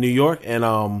in New York,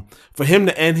 and for him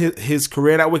to end his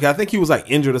career that week, I think he was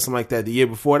like injured or something like that the year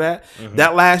before that. Mm-hmm.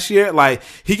 That last year, like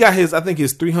he got his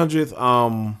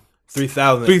 300th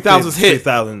 3,000 hit.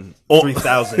 3,000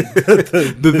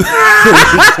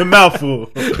 the mouthful.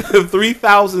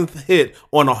 3,000th hit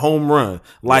on a home run.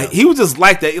 He was just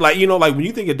like that. Like when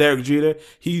you think of Derek Jeter,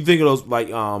 you think of those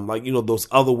those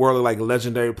otherworldly like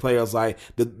legendary players. Like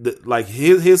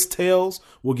his tales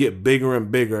will get bigger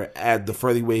and bigger as the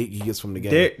further away he gets from the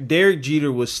game. Derek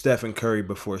Jeter was Stephen Curry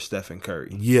before Stephen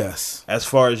Curry. Yes. As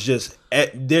far as just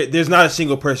there's not a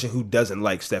single person who doesn't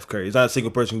like Steph Curry. There's not a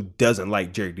single person who doesn't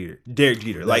like Derek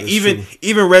Jeter. Like even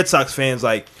Red Sox fans,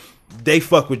 like they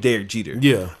fuck with Derek Jeter.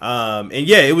 Yeah.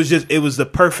 It was the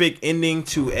perfect ending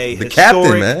to a the historic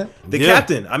captain, man.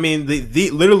 Captain. I mean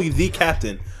literally the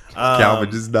captain. Calvin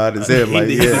just nodded his head like,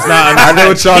 yeah. I know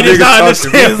what y'all niggas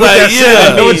talking about.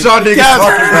 I know what y'all niggas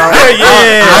talking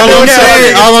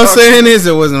about. All I'm saying is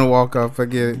it wasn't a walk off.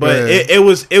 Forget it. But it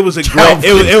was a great.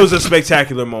 It was a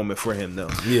spectacular moment for him though.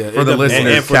 Yeah. For the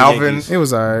listeners, Calvin it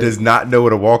was all right. does not know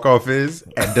what a walk off is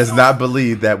and does not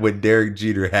believe that what Derek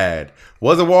Jeter had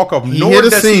was a walk off. Nor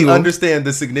does he understand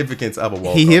the significance of a walk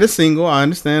off. He hit a single. I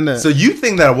understand that. So you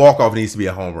think that a walk off needs to be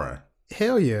a home run?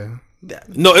 Hell yeah.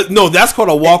 No, that's called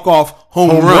a walk-off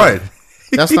home run.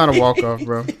 That's not a walk-off,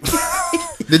 bro.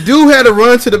 The dude had to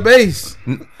run to the base.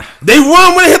 They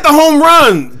run when they hit the home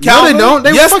run. Calvin. No,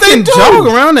 they don't. They fucking jog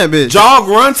around that bitch. Jog,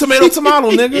 run, tomato,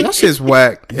 nigga. That shit's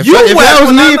whack. If that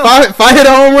was me, if I hit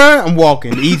a home run, I'm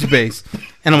walking to each base.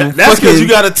 And I'm that's because you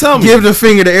gotta tell me. Give the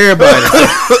finger to everybody.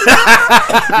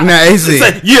 Nah, AC.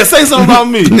 Say something about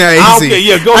me. Nah, AC. Okay,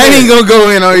 yeah, go ahead. I ain't gonna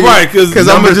go in on you, right? Because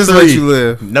I'm gonna just let you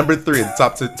live. Number 3 at the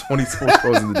top 20 sports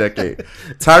pros in the decade.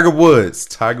 Tiger Woods.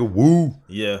 Tiger Woo.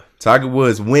 Yeah. Tiger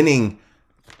Woods winning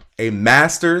a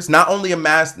Masters, not only a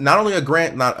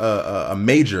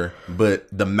major, but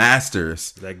the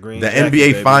Masters, That green the jacket,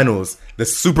 NBA baby. Finals, the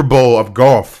Super Bowl of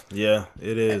golf. Yeah,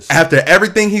 it is. After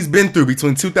everything he's been through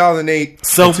between 2008 and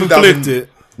Self-inflicted.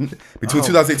 between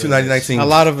 2008 and 2019, A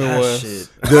lot of it That was. shit.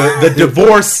 the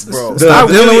divorce, Bro, the, Stop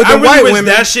dealing with the I really white wish women.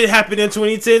 that shit happened in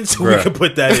 2010 so we Bruh. could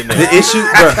put that in there. the issue,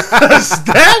 bro.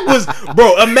 That was,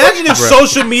 bro. Imagine if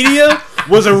social media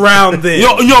was around then.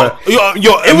 Yo, it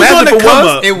was imagine on the if it come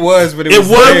was- up. It was, but It was,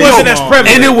 wasn't yo, as prevalent.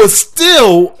 and it was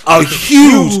still a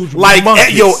huge, like,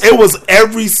 humongous. it was it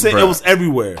Bruh. was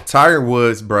everywhere. Tiger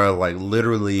Woods, bro, like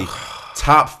literally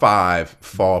top 5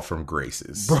 fall from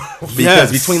graces. Because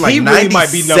Yes. between like He really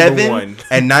might be number 97 one.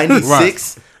 and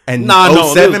 96 and Nah,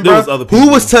 no, 07, there bro, was other who people.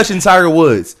 was touching Tiger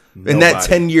Woods in that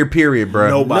Nobody. 10-year period, bro?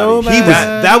 Nobody. He was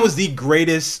That was the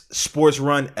greatest sports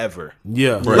run ever.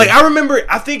 Yeah, Like I remember,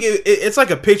 I think it's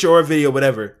like a picture or a video,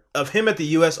 whatever, of him at the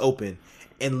U.S. Open,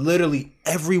 and literally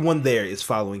everyone there is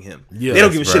following him. Yes, They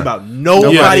don't give a bruh. shit about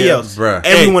nobody Yeah, else. bruh.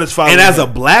 Everyone is following. And as him. a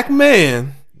black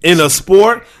man in a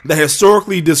sport that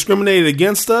historically discriminated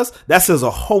against us, that says a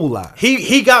whole lot.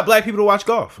 he got black people to watch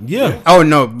golf. Yeah. Oh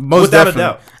no, most Without a definitely.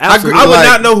 doubt. Absolutely. I would like-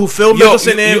 not know who Phil Yo,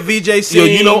 Mickelson and VJ Yo,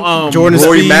 Singh. you know, Jordan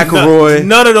Rory Spieth. McIlroy.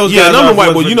 none of those yeah, guys. none are of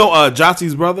white boys. influenced You know,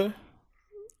 Jotzi's brother,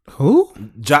 Who?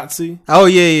 Jotzi. Oh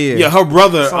yeah. Yeah, her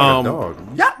brother. dog.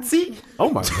 Yahtzee. Oh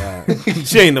my god,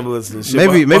 she ain't never listening to shit.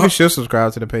 Maybe but her- she'll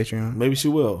subscribe to the Patreon. maybe she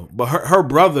will. But her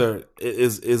brother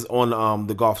is on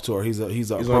the golf tour. He's on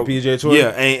PGA Tour? Yeah,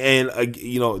 and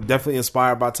you know, definitely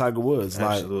inspired by Tiger Woods. Like,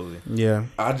 Absolutely. Yeah.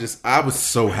 I was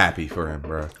so happy for him,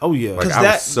 bro. oh yeah, Like,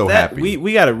 I was so happy.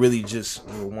 We got to really just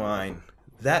rewind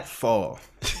that fall.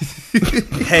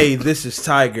 Hey, this is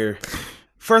Tiger.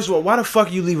 First of all, why the fuck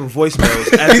are you leaving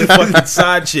voicemails as the fucking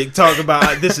side chick talking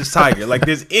about this is Tiger? Like,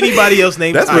 there's anybody else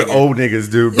named That's Tiger. what old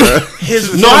niggas do, bro.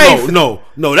 His no, wife.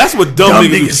 no. That's what dumb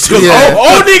niggas do. Yeah.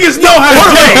 Old niggas know how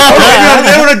to game.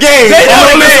 They were the game.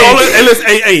 Hey, listen,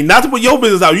 hey, not to put your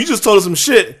business out. You just told us some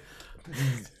shit.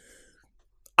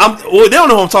 They don't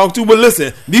know who I'm talking to, but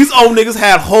listen, these old niggas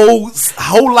had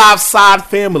whole life side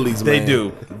families, man. They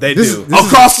do. They This- do. this-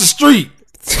 Across the street.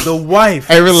 The wife.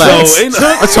 Hey, relax. So, ain't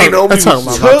no- I'm talking about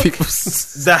my took people.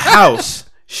 the house.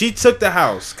 She took the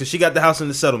house because she got the house in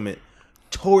the settlement,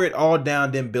 tore it all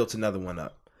down, then built another one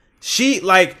up. She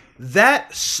like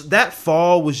that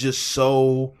fall was just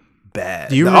so bad.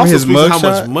 Do you That remember also his speaks to how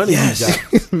much mugshot? money Yes. he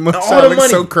got. Mugshot All the looks money.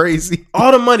 so crazy.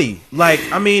 All the money. Like,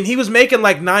 I mean, he was making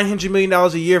like $900 million a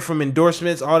year from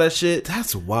endorsements, all that shit,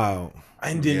 That's wild.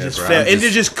 and then just bro, fell. I'm And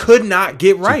it just could not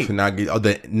get right. Could not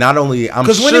get. Not only I'm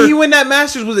Because sure when did he win that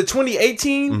Masters? Was it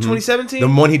 2018, 2017? the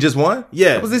one he just won.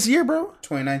 Yeah. that was this year, bro.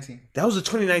 2019. That was a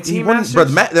 2019 He won, Masters. bro.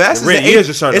 The Masters The in years April.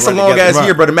 are starting It's to a run long ass together.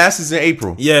 year, bro. The Masters in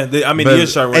April. Yeah, I mean, But- the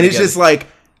years started running and it's together. just like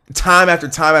time after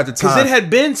time after Because time. it had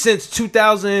been since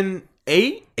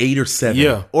 2008 8 or 7.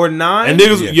 Yeah. or 9. And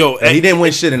niggas, yo, And he didn't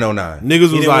win shit in 09. niggas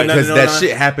was didn't like, win Because No, that no.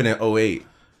 shit happened in 08.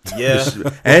 Yeah.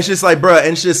 And it's just like, bro,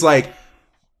 and it's just like,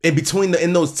 in between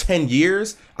in those 10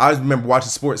 years, I remember watching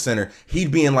Sports Center. He'd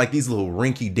be in like these little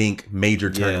rinky dink major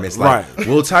tournaments. Like, right.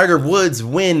 will Tiger Woods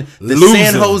win the Losing.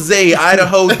 San Jose,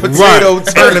 Idaho potato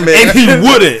tournament? and he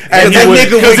wouldn't. And that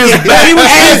nigga would get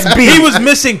ass beat. he was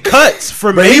missing cuts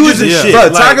from But he majors was, and shit. bro,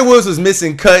 Like, Tiger Woods was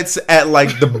missing cuts at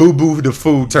like the Boo Boo the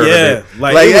Food tournament. Yeah,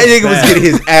 like, like it that was nigga was bad. getting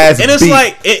his ass and it's beat.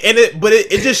 like,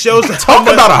 it just shows how Talk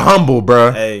much- about a humble,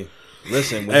 bro. Hey,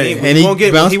 listen, when Hey, he, and when he he won't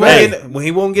get, when bounced he won't back. get, when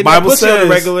he won't get Bible that pussy on the says-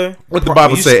 regular. What the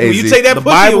Bible when say, when you AZ? take that The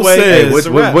pussy Bible away, says- it's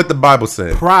a wrap. What the Bible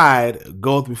said? Pride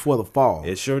goeth before the fall.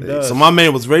 It sure does. So my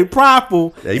man was very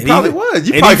prideful. Yeah, he and probably was.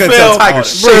 You and probably he couldn't tell fell Tiger hard.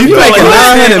 shit. Bro, You he making fell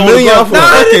like $900 million off of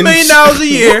 $900 fucking million a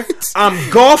year. I'm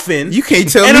golfing. You can't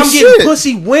tell and me I'm getting shit.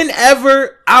 pussy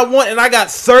whenever I want, and I got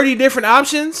 30 different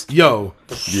options. Yo,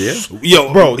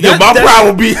 Yeah. bro, that- my that- pride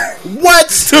will be What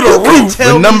to the roof.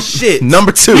 Tell But me shit.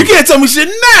 Number 2. You can't tell me shit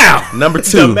now. Number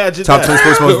 2. Imagine Top that. 10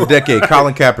 sports moments of the decade.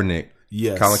 Colin Kaepernick.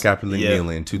 Yes. Colin Kaepernick Yeah.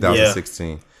 kneeling in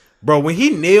 2016. Bro, when he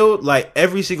kneeled, like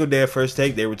every single day at First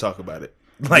Take, they would talk about it.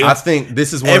 Like I think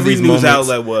this is one every of these news moments.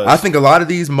 outlet was. I think a lot of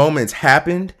these moments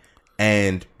happened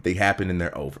and they happened and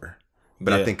they're over.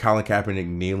 But I Yeah. think Colin Kaepernick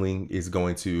kneeling is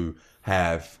going to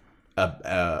have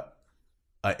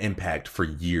a impact for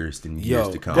years and years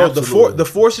Yo, to come. Bro, Absolutely. the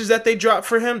forces that they dropped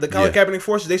for him, the Colin Yeah. Kaepernick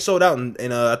forces, they sold out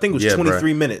in I think it was Yeah,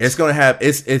 23 bruh. minutes. It's gonna have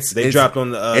it's They it's, dropped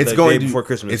on the day before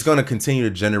Christmas. It's gonna continue to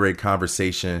generate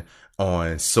conversation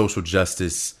on social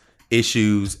justice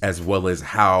issues as well as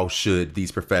how should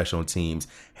these professional teams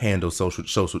handle social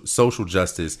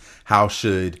justice. How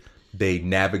should they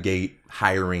navigate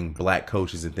hiring black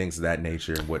coaches and things of that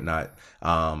nature and whatnot.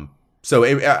 So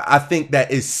I think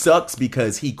that it sucks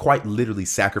because he quite literally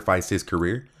sacrificed his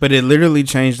career. But it literally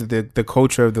changed the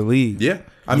culture of the league. Yeah,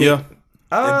 I mean, Yeah.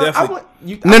 I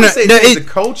No, would say it, the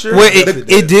culture. Well,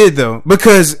 it did though,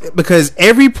 because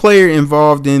every player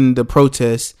involved in the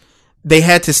protest, they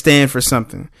had to stand for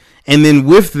something, and then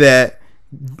with that,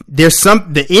 the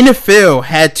NFL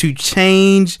had to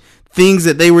change things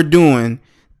that they were doing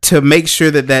to make sure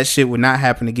that shit would not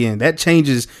happen again. That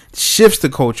shifts the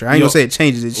culture. I ain't gonna say it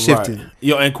changes, it shifted. Right.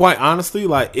 Yo, and quite honestly,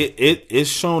 like it's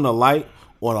shown a light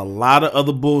on a lot of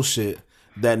other bullshit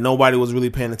that nobody was really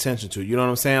paying attention to. You know what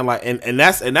I'm saying? Like, and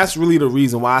that's really the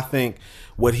reason why I think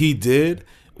what he did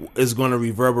is going to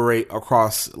reverberate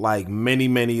across like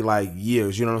many like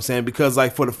years. You know what I'm saying? Because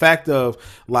like for the fact of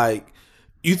like,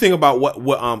 you think about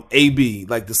what AB,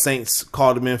 like the Saints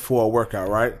called him in for a workout,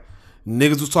 right?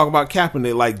 Niggas was talking about capping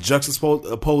it, like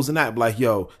opposing that, like,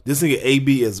 yo, this nigga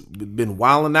AB has been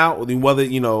wilding out, whether,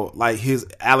 you know, like his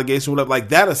allegation, whatever, like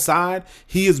that aside,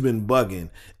 he has been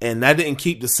bugging, and that didn't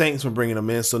keep the Saints from bringing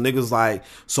him in. So niggas like,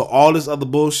 so all this other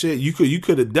bullshit, you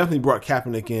could have definitely brought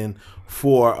Kaepernick in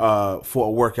for a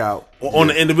workout on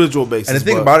an individual basis. And the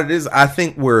thing about it is, I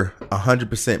think we're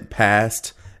 100%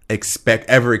 past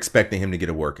expecting him to get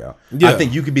a workout. Yeah. I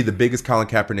think you could be the biggest Colin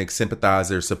Kaepernick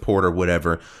sympathizer, supporter,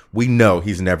 whatever. We know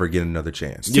he's never getting another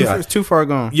chance. It's too far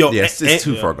gone. Yo, it's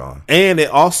too far gone. And it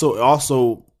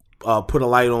also put a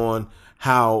light on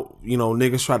how, you know,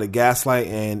 niggas try to gaslight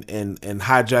and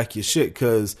hijack your shit,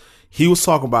 because he was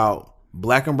talking about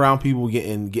black and brown people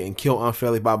getting killed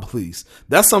unfairly by police.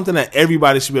 That's something that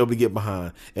everybody should be able to get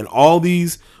behind. And all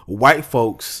these white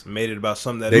folks made it about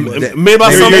something that you're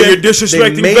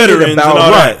disrespecting veterans and all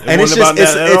that. And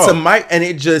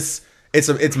it's just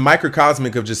it's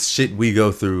microcosmic of just shit we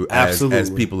go through as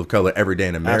people of color every day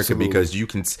in America. Absolutely. Because you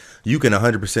can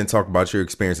 100% talk about your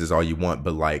experiences all you want,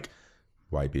 but like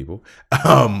white people,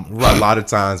 a lot of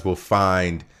times will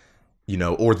find, you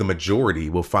know, or the majority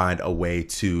will find a way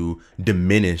to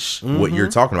diminish what you're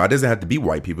talking about. It doesn't have to be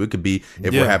white people. It could be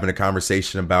if we're having a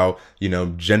conversation about, you know,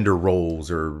 gender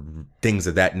roles or things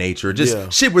of that nature.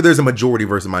 Just shit where there's a majority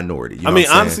versus minority. You know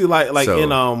honestly, like so,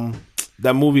 in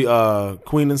that movie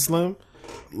Queen and Slim,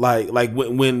 like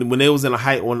when they was in a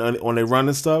height on their run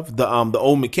and stuff, the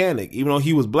old mechanic, even though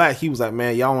he was black, he was like,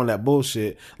 man, y'all on that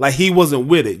bullshit. Like he wasn't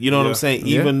with it. You know what I'm saying?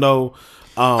 Even though.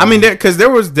 I mean, because there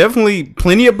was definitely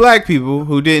plenty of black people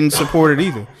who didn't support it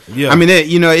either. Yeah, I mean,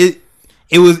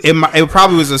 it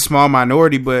probably was a small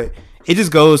minority, but it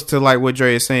just goes to like what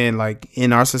Dre is saying. Like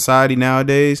in our society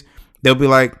nowadays, they'll be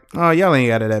like, "Oh, y'all ain't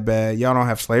got it that bad. Y'all don't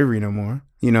have slavery no more."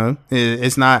 You know,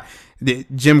 it's not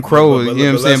Jim Crow. You know what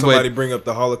I'm saying? Somebody bring up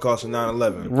the Holocaust and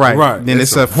 9/11, right? Then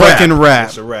it's a fucking rap.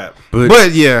 It's a rap.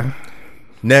 But yeah.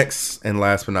 Next and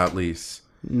last but not least,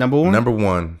 number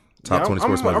one. Top 20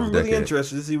 sports moments of the decade. I'm really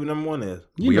interested to see what number one is.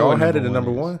 We all had it at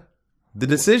number one. The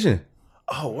Decision.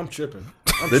 Oh, I'm tripping.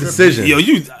 Decision. Yo,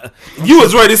 you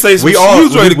was ready to say some shit. You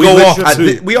was ready to go off.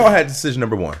 We all had Decision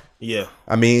number one. Yeah.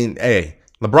 I mean, hey,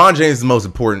 LeBron James is the most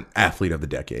important athlete of the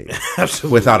decade.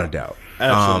 Absolutely. Without a doubt.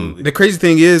 Absolutely. The crazy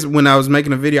thing is, when I was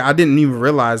making a video, I didn't even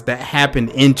realize that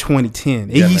happened in 2010.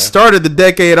 He started the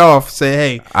decade off,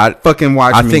 say, hey, fucking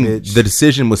watch me, I think bitch. The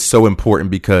Decision was so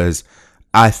important because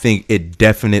I think it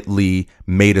definitely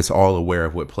made us all aware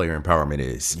of what player empowerment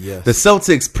is. Yes. The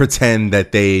Celtics pretend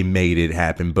that they made it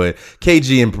happen, but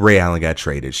KG and Ray Allen got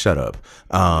traded. Shut up.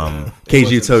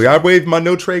 KG told you, I waived my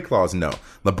no trade clause. No.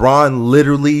 LeBron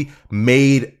literally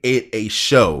made it a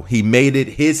show. He made it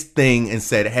his thing and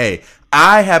said, hey,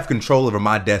 I have control over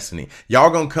my destiny. Y'all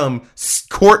gonna come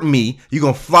court me. You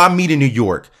gonna fly me to New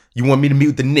York. You want me to meet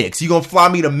with the Knicks. You gonna fly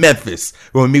me to Memphis.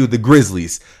 You want to meet with the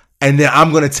Grizzlies. And then I'm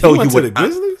going to tell you what. The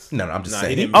Grizzlies? No, I'm just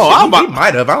saying. He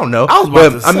might have. I don't know.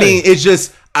 I mean, it's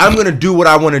just, I'm going to do what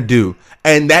I want to do.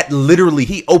 And that literally,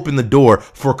 he opened the door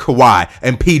for Kawhi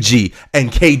and PG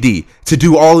and KD to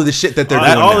do all of the shit that they're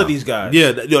doing. All of these guys.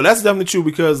 Yeah, that's definitely true,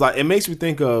 because like it makes me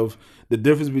think of the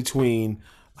difference between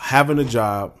having a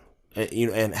job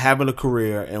and having a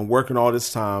career and working all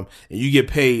this time, and you get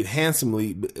paid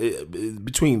handsomely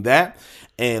between that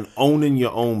and owning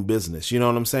your own business. You know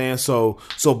what I'm saying? So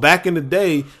back in the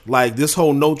day, like this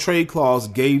whole no trade clause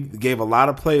gave a lot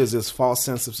of players this false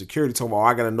sense of security, talking about,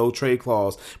 I got a no trade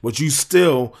clause, but you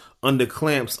still under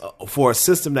clamps for a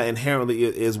system that inherently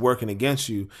is working against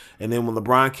you. And then when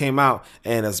LeBron came out,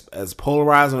 and as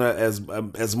polarizing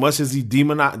as much as he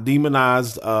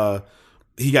demonized,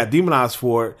 he got demonized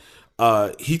for it.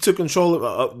 he took control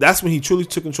of. That's when he truly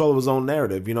took control of his own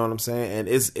narrative. You know what I'm saying? And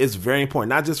it's very important,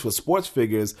 not just for sports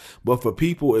figures, but for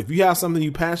people. If you have something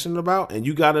you're passionate about, and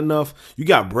you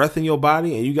got breath in your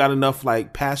body, and you got enough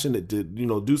like passion to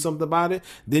do something about it,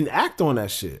 then act on that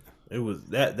shit. It was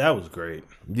that was great.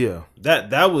 Yeah,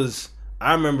 that was.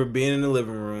 I remember being in the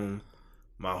living room.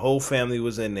 My whole family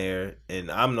was in there, and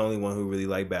I'm the only one who really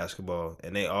liked basketball.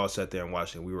 And they all sat there and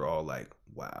watched it. We were all like,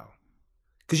 "Wow."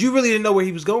 Because you really didn't know where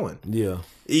he was going. Yeah.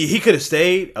 He could have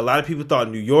stayed. A lot of people thought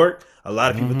New York. A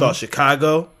lot of people thought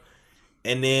Chicago.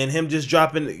 And then him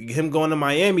going to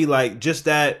Miami, like just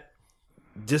that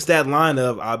line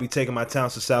of, I'll be taking my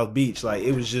talents to South Beach. Like,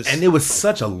 it was just. And it was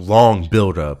such a long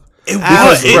build-up.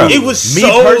 It was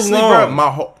so long.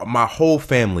 Bro, my whole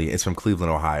family is from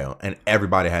Cleveland, Ohio, and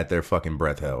everybody had their fucking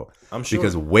breath held. I'm sure.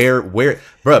 Because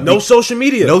bro, no social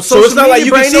media. So it's not like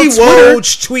you can see Woj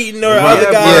tweeting or other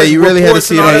guys. Yeah, you really had to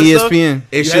see it on ESPN.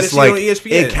 It's just like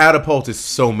it catapulted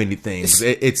so many things.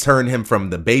 It turned him from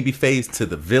the baby face to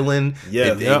the villain.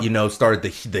 Yeah, it started the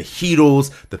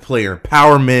heatles, the player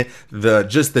empowerment,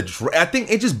 I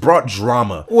think it just brought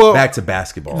drama back to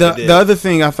basketball. The other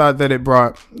thing I thought that it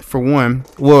brought, for one,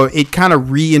 it kind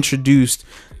of reintroduced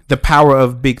the power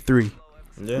of Big Three.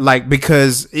 Yeah. Like,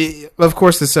 because of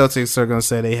course the Celtics are gonna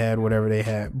say they had whatever they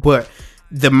had, but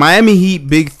the Miami Heat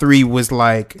Big Three was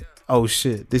like, oh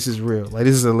shit, this is real. Like,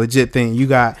 this is a legit thing. You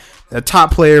got a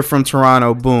top player from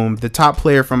Toronto, boom. The top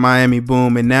player from Miami,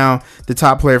 boom. And now the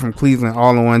top player from Cleveland, all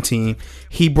on one team.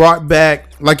 He brought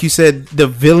back, like you said, the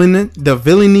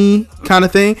villainy kind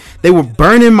of thing. They were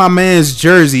burning my man's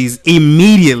jerseys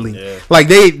immediately. Yeah. Like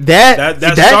that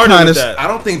kind of. I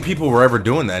don't think people were ever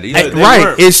doing that either.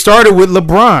 Right. It started with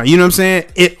LeBron. You know what I'm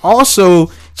saying? It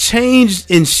also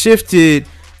changed and shifted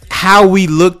how we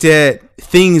looked at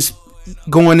things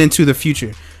going into the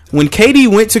future. When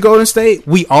KD went to Golden State,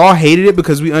 we all hated it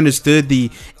because we understood the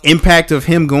impact of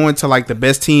him going to like the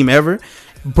best team ever,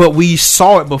 but we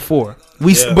saw it before.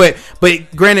 But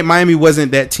granted, Miami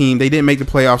wasn't that team. They didn't make the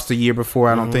playoffs the year before,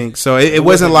 I don't think. So it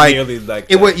wasn't like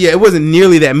it wasn't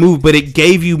nearly that move, but it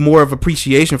gave you more of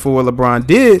appreciation for what LeBron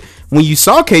did when you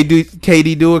saw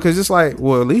KD do it, because it's like,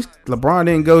 well, at least LeBron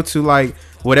didn't go to like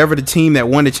whatever the team that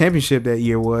won the championship that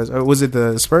year was. Or was it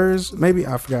the Spurs? Maybe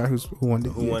I forgot who won.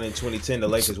 Who won in 2010? The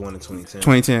Lakers won in 2010.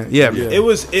 2010, yeah. It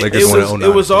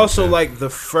was also like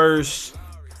the first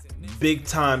big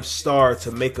time star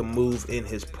to make a move in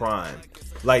his prime.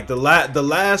 Like the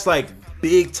last like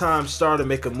big time star to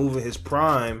make a move in his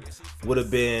prime would have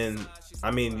been,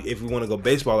 I mean, if we want to go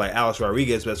baseball, like Alex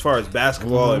Rodriguez. But as far as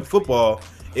basketball and football,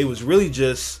 it was really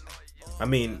just, I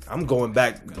mean, I'm going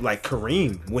back like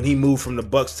Kareem when he moved from the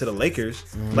Bucks to the Lakers.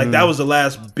 Like, that was the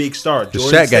last big star.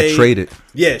 Shaq got traded.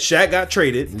 Yeah, Shaq got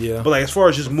traded. Yeah. But like, as far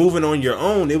as just moving on your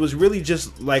own, it was really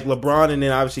just like LeBron and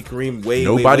then obviously Kareem.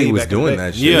 Nobody was doing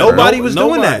that shit. Yeah, nobody was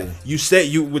doing that. You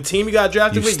said what team you got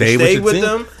drafted with? You stayed with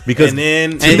them because you may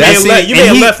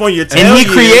have left on your tail. And he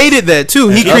created that too.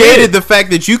 He created the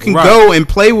fact that you can go and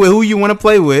play with who you want to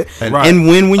play with and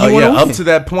win when you want to win. Up to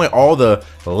that point, all the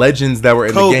legends that were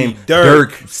in the game,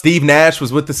 Dirk, Steve Nash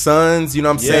was with the Suns. You know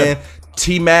what I'm saying?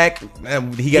 T-Mac,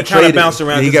 he got kind of bounced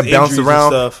around. He got bounced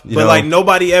around and stuff. But like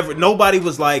nobody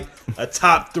was like a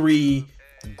top 3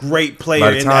 great player.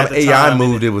 By the time AI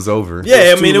moved, it was over.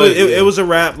 Yeah, I mean it was a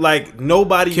wrap. Like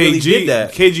nobody really did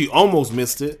that. KG almost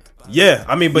missed it. Yeah,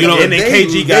 I mean, but and then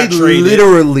KG got traded.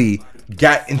 Literally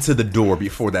got into the door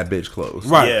before that bitch closed.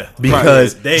 Right. Yeah.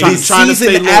 Because the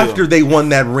season after they won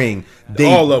that ring,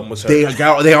 all of them was hurt.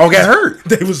 They all got hurt.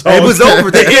 It was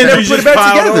over. They never put it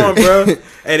back together. On, bro.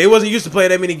 And they wasn't used to playing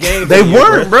that many games. They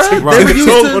weren't, bro.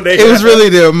 It was really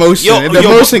the emotion. The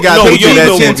emotion got them to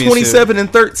that championship. 27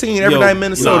 and 13 every night in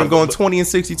Minnesota, going 20 and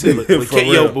 62.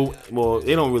 Well,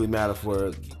 it don't really matter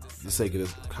for the sake of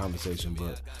this conversation,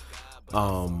 but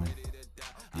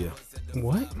yeah.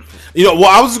 What?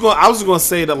 I was just gonna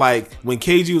say that, like, when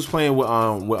KG was playing with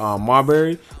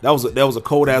Marbury, that was a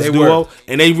cold ass duo,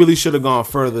 and they really should have gone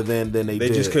further than they did. They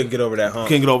just couldn't get over that hump.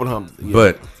 Yeah.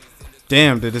 But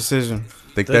damn, the decision.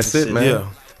 I think that's it, man. Yeah.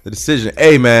 The decision.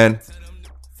 Hey, man.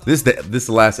 This is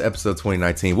the last episode of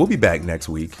 2019. We'll be back next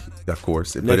week, of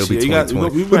course, but it'll be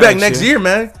 2020. We're back next year,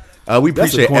 man. We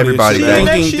appreciate everybody.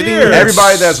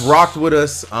 Everybody that's rocked with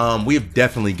us. We've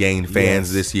definitely gained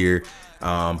fans this year.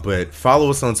 But follow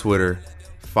us on Twitter,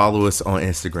 follow us on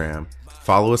Instagram,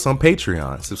 follow us on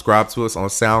Patreon, subscribe to us on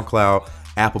SoundCloud,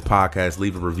 Apple Podcasts,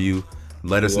 leave a review.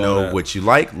 Let us know what you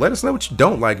like. Let us know what you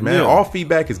don't like, man. Yeah. All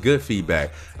feedback is good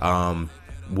feedback.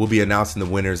 We'll be announcing the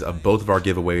winners of both of our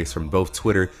giveaways from both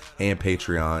Twitter and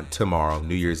Patreon tomorrow,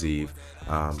 New Year's Eve.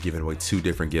 Giving away 2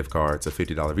 different gift cards, a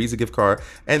 $50 Visa gift card,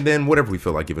 and then whatever we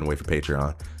feel like giving away for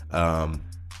Patreon.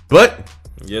 But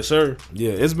yes, sir.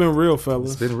 Yeah, it's been real,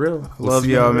 fellas. It's been real. Love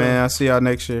y'all, man. I'll see y'all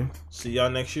next year. See y'all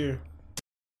next year.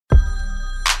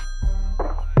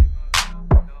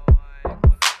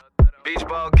 Beach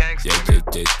ball gangster.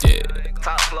 Yeah.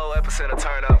 Top flow, epicenter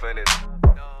turn up in it.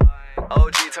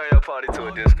 OG turn your party to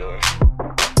a disco.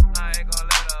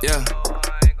 Yeah.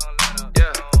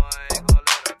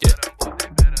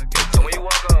 So when you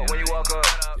walk up,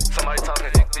 somebody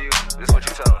talking to you, this is what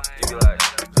you tell them. You be like,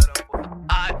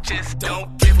 I just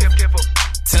don't give up.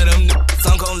 Tell them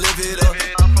I'm gon' live it up.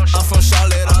 I'm from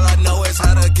Charlotte, all I know is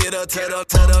how to get up. Tell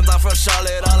them I'm from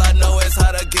Charlotte, all I know is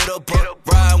how to get up.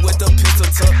 Ride with the pistol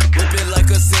tuck, whip it like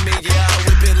a semi, yeah, I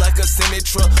whip it like a semi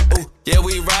truck. Ooh, yeah,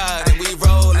 we ride and we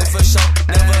rollin' for sure.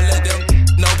 Never let them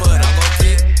know, but I'm gon'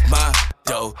 get my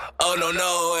dough. Oh no,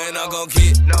 and I'm gon'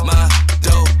 get my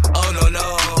dough. Oh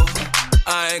no,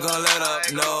 I ain't gon' let up.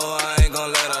 No, I ain't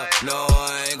gon' let up. No,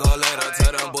 I ain't gon' let up.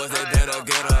 Tell them boys they better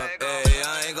get up. Hey,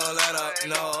 I ain't gon' let up.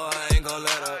 No, I ain't gon'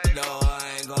 let up. No,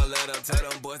 I ain't gon' let up. Tell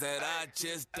them boys that I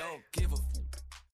just don't give a